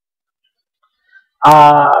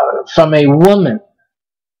from a woman.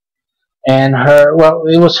 And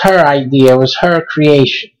it was her idea. It was her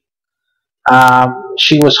creation.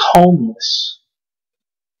 She was homeless.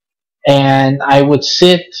 And I would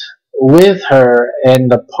sit with her in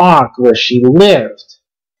the park where she lived.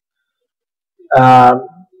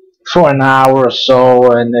 For an hour or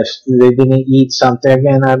so, and if they didn't eat something,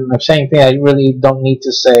 again, I'm saying things I really don't need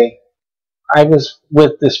to say. I was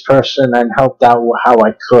with this person and helped out how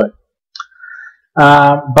I could.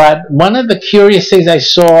 But one of the curious things I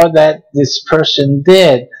saw that this person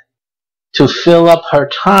did to fill up her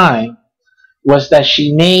time was that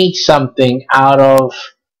she made something out of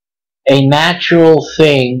a natural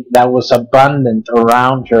thing that was abundant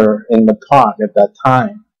around her in the park at that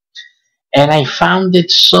time. And I found it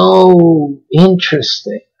so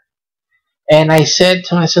interesting. And I said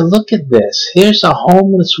to myself, look at this. Here's a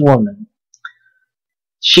homeless woman.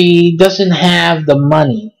 She doesn't have the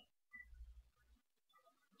money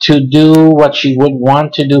to do what she would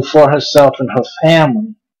want to do for herself and her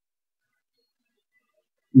family.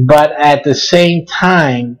 But at the same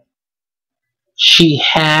time, she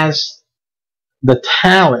has the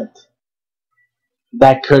talent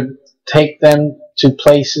that could take them to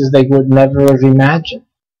places they would never have imagined.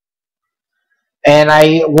 And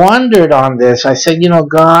I wondered on this. I said,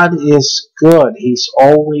 God is good. He's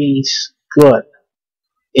always good.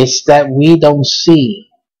 It's that we don't see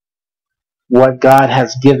what God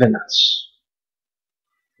has given us.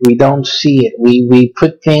 We don't see it. We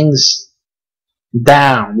put things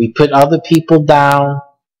down. We put other people down.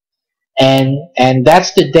 And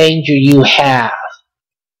that's the danger you have.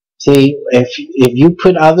 See, if you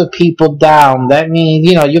put other people down, that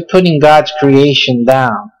means, you're putting God's creation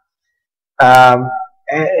down.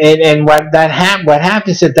 And what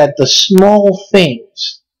happens is that the small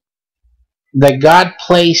things that God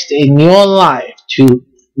placed in your life to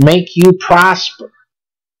make you prosper,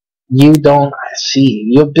 you don't see.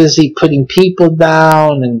 You're busy putting people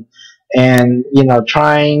down and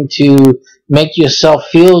trying to make yourself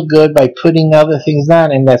feel good by putting other things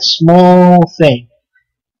down. And that small thing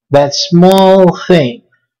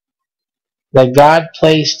that God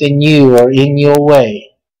placed in you or in your way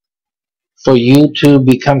for you to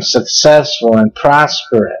become successful and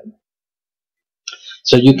prosper in,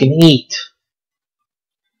 so you can eat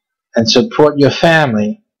and support your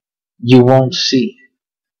family, you won't see.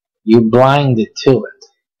 You blinded to it.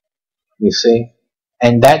 You see?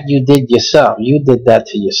 And that you did yourself. You did that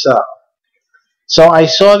to yourself. So I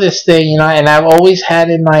saw this thing, and I've always had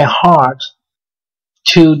in my heart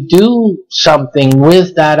to do something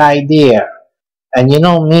with that idea. And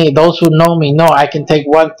me, those who know me know I can take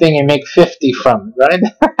one thing and make 50 from it, right?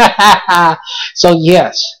 So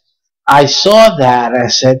yes, I saw that. I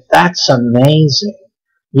said, that's amazing.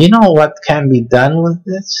 You know what can be done with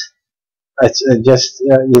this? It's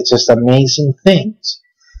just amazing things.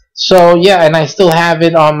 So yeah, and I still have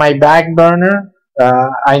it on my back burner.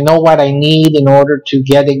 I know what I need in order to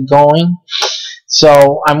get it going.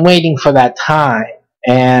 So I'm waiting for that time.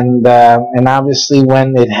 And obviously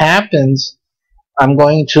when it happens, I'm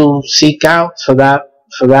going to seek out for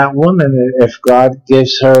that woman if God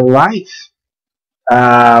gives her life,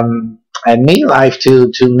 and me life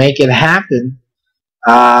to make it happen,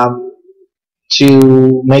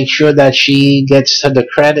 to make sure that she gets the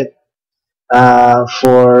credit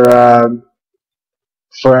for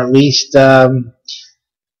at least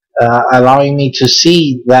allowing me to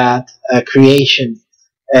see that creation,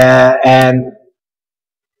 and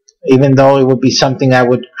even though it would be something I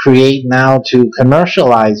would create now to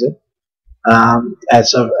commercialize it,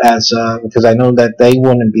 because I know that they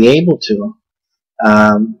wouldn't be able to.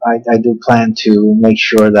 I do plan to make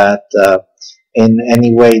sure that in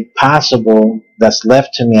any way possible that's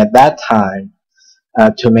left to me at that time,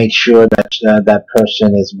 to make sure that that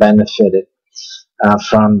person is benefited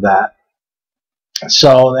from that.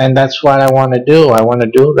 So, and that's what I want to do. I want to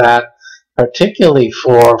do that particularly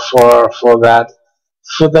for that,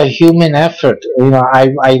 for the human effort.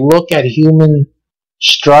 I look at human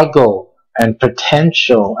struggle and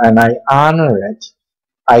potential, and I honor it.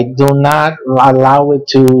 I do not allow it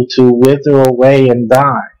to wither away and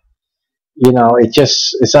die.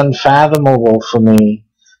 It's unfathomable for me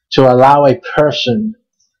to allow a person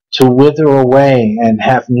to wither away and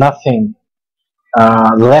have nothing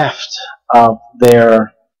left of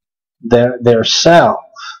their self,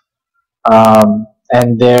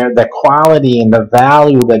 and the quality and the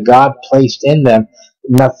value that God placed in them.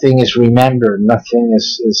 Nothing is remembered. Nothing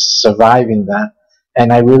is surviving that.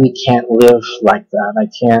 And I really can't live like that. I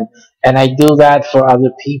can't. And I do that for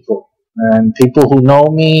other people. And people who know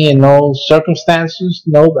me in those circumstances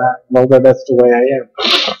know that that's the way I am.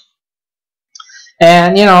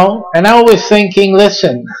 And, and I was thinking,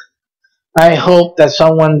 listen, I hope that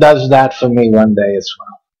someone does that for me one day as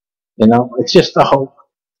well. It's just a hope.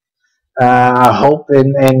 A hope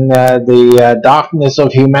in the darkness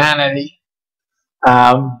of humanity.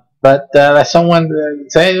 But let someone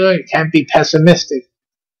say, oh, you can't be pessimistic.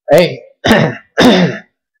 Hey,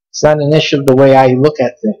 it's not an issue of the way I look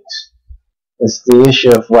at things. It's the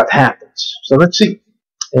issue of what happens. So let's see.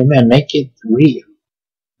 Amen. Make it real.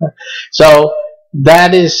 So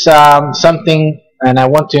that is something, and I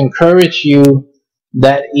want to encourage you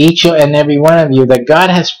that each and every one of you, that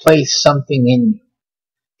God has placed something in you.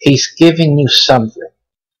 He's giving you something.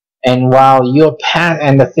 And while you're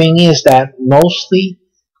and the thing is that mostly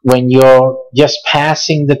when you're just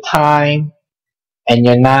passing the time and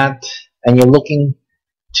you're not, and you're looking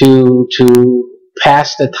to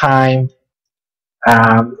pass the time,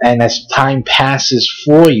 and as time passes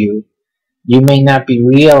for you, you may not be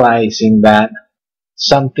realizing that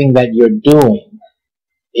something that you're doing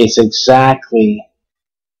is exactly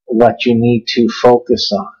what you need to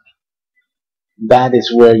focus on. That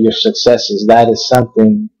is where your success is. That is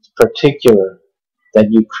something particular that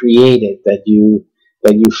you created, that you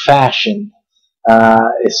fashioned.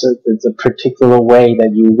 It's a particular way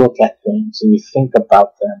that you look at things and you think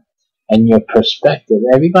about them and your perspective.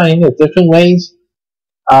 Everybody knows different ways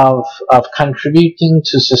of contributing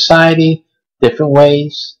to society, different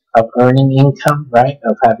ways of earning income, right?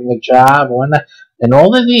 Of having a job or whatnot. And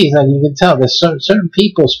all of these, like you can tell, there's certain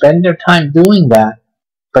people spend their time doing that,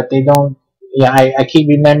 but they don't. Yeah, I keep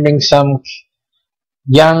remembering some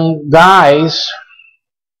young guys.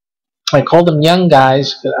 I call them young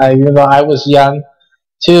guys. I was young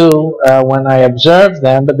too when I observed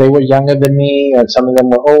them, but they were younger than me, and some of them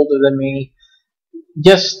were older than me.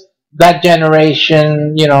 Just that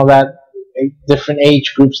generation, that different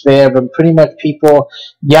age groups there, but pretty much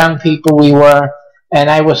young people we were, and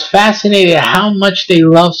I was fascinated how much they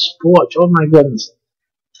love sports. Oh my goodness.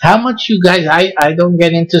 How much you guys, I don't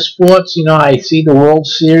get into sports, I see the World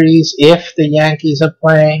Series if the Yankees are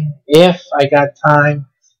playing, if I got time,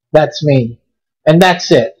 that's me. And that's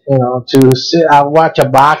it, I'll watch a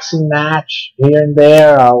boxing match here and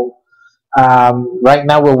there. Right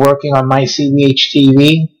now we're working on my CBH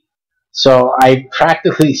TV, so I'm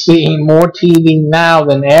practically seeing more TV now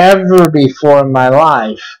than ever before in my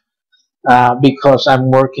life, because I'm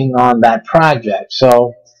working on that project.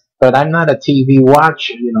 So, but I'm not a TV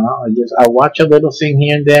watcher, I watch a little thing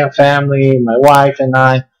here and there, family, my wife and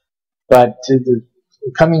I. But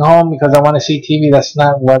coming home because I want to see TV, that's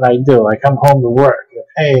not what I do. I come home to work.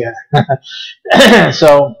 Okay,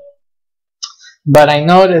 so. But I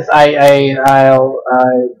noticed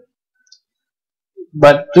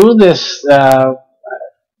but through this, now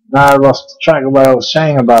I lost track of what I was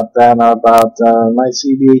saying about that, about my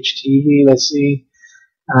CBH TV. Let's see.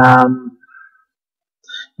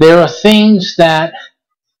 There are things that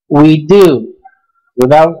we do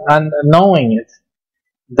without knowing it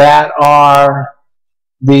that are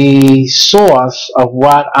the source of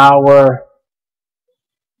what our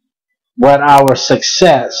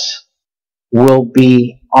success will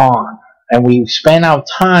be on. And we spend our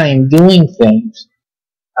time doing things.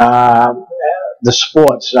 The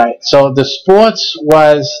sports, right? So the sports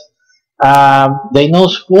was, they know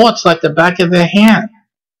sports like the back of their hand.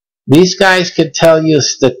 These guys could tell you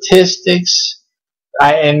statistics,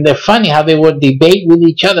 and they're funny how they would debate with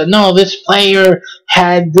each other. No, this player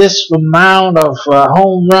had this amount of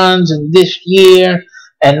home runs in this year,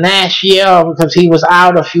 and last year, because he was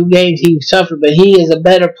out a few games, he suffered, but he is a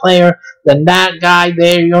better player than that guy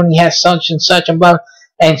there. He only has such and such and blah.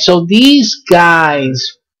 And so these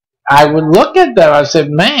guys, I would look at them, I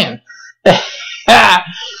said, man,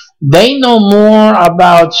 they know more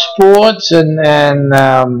about sports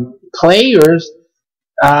and players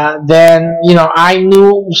than I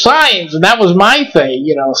knew science, and that was my thing.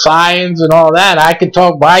 Science and all that. I could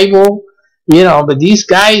talk Bible, but these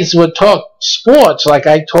guys would talk sports like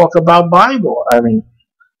I talk about Bible. I mean,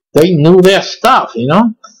 they knew their stuff,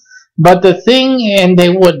 But the thing, and they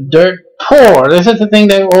were dirt poor. This is the thing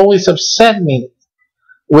that always upset me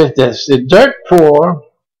with this. The dirt poor.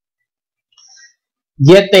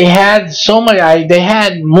 Yet they had they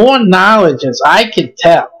had more knowledge, as I could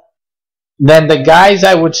tell, than the guys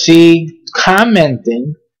I would see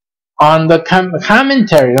commenting on the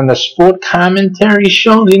commentary, on the sport commentary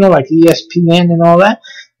shows, like ESPN and all that.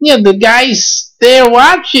 The guys there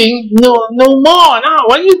watching no more. No,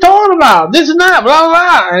 what are you talking about? This and that, blah,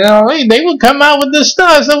 blah. They would come out with this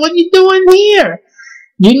stuff. So what are you doing here?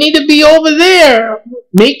 You need to be over there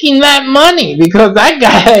making that money, because that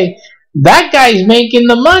guy's making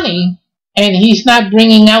the money, and he's not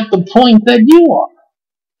bringing out the point that you are.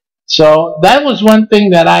 So that was one thing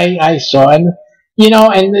that I saw. And,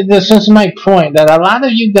 and this is my point, that a lot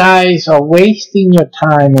of you guys are wasting your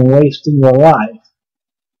time and wasting your life.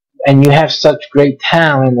 And you have such great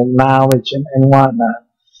talent and knowledge and whatnot.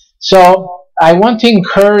 So I want to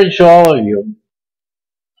encourage all of you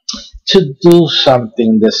to do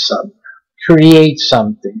something this summer. Create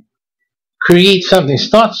something. Create something.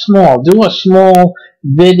 Start small. Do a small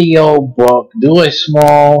video book. Do a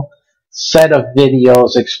small set of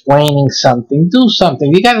videos explaining something. Do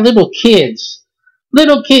something. You got little kids.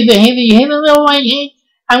 Little kids,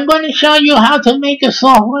 I'm going to show you how to make a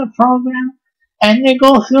software program. and they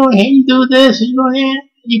go through, hey, you do this, you go here,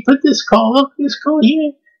 you put this code, look, this code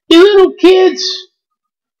here. You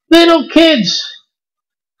little kids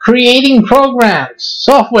creating programs,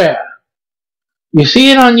 software. You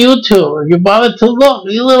see it on YouTube. If you bother to look,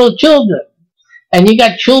 you little children. And you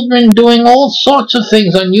got children doing all sorts of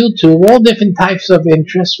things on YouTube, all different types of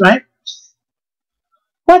interests, right?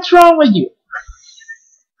 What's wrong with you?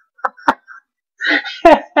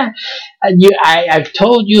 I've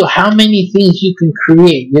told you how many things you can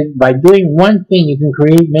create. By doing one thing, you can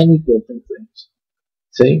create many different things.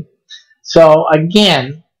 See? So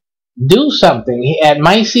again, do something. At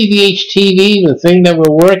MyCDH TV, the thing that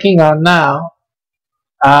we're working on now,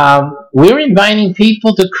 we're inviting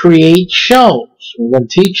people to create shows. We're going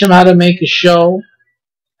to teach them how to make a show,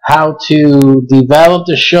 how to develop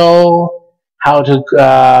the show, how to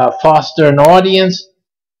foster an audience,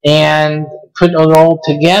 and put it all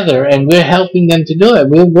together. And we're helping them to do it.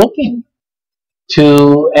 We're looking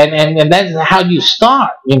to, and that's how you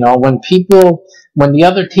start. You know, when the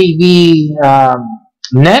other TV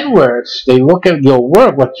networks, they look at your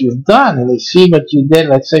work, what you've done, and they see what you did,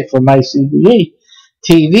 let's say for MyCDH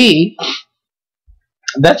TV,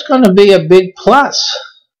 that's going to be a big plus.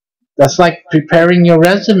 That's like preparing your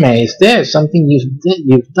resumes. There's something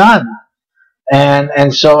you've done.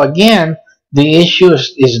 And so again, the issue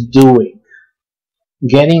is doing.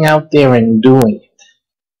 Getting out there and doing it.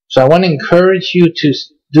 So I want to encourage you to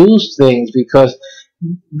do things, because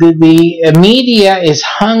the media is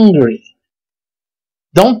hungry.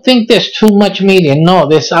 Don't think there's too much media. No,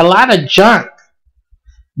 there's a lot of junk.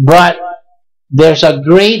 But there's a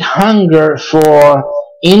great hunger for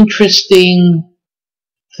interesting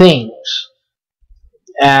things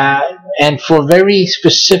and for very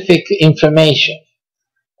specific information.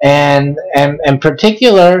 And in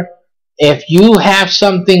particular, if you have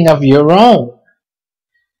something of your own,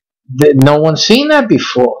 that no one's seen that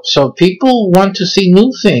before. So people want to see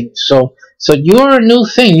new things. So you're a new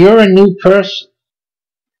thing. You're a new person.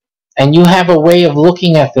 And you have a way of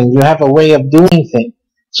looking at things. You have a way of doing things.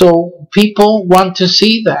 So people want to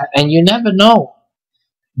see that. And you never know.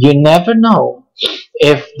 You never know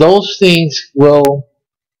if those things will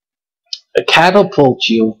catapult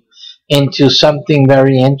you into something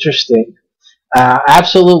very interesting.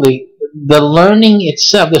 Absolutely. The learning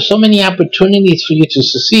itself, there's so many opportunities for you to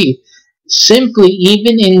succeed. Simply,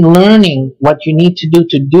 even in learning what you need to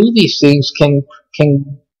do these things can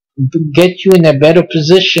get you in a better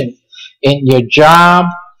position in your job,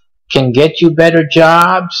 can get you better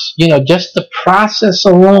jobs. You know, just the process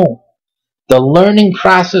alone, the learning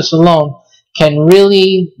process alone can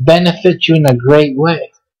really benefit you in a great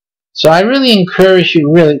way. So I really encourage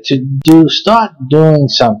you really to start doing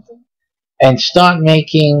something and start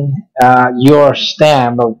making your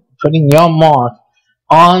stamp, or putting your mark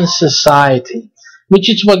on society, which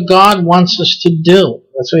is what God wants us to do.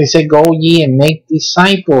 That's why he said, go ye and make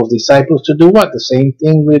disciples. Disciples to do what? The same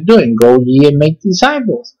thing we're doing. Go ye and make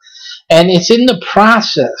disciples. And it's in the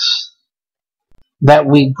process that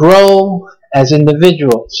we grow as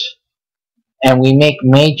individuals and we make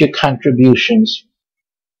major contributions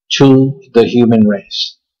to the human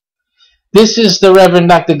race. This is the Reverend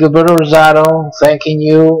Dr. Gilberto Rosado thanking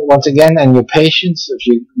you once again, and your patience. If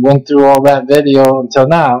you went through all that video until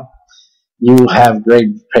now, you have great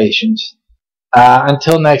patience.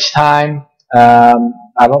 Until next time, I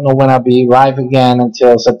don't know when I'll be live again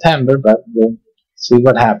until September, but we'll see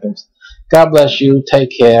what happens. God bless you.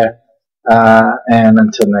 Take care. And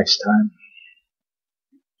until next time.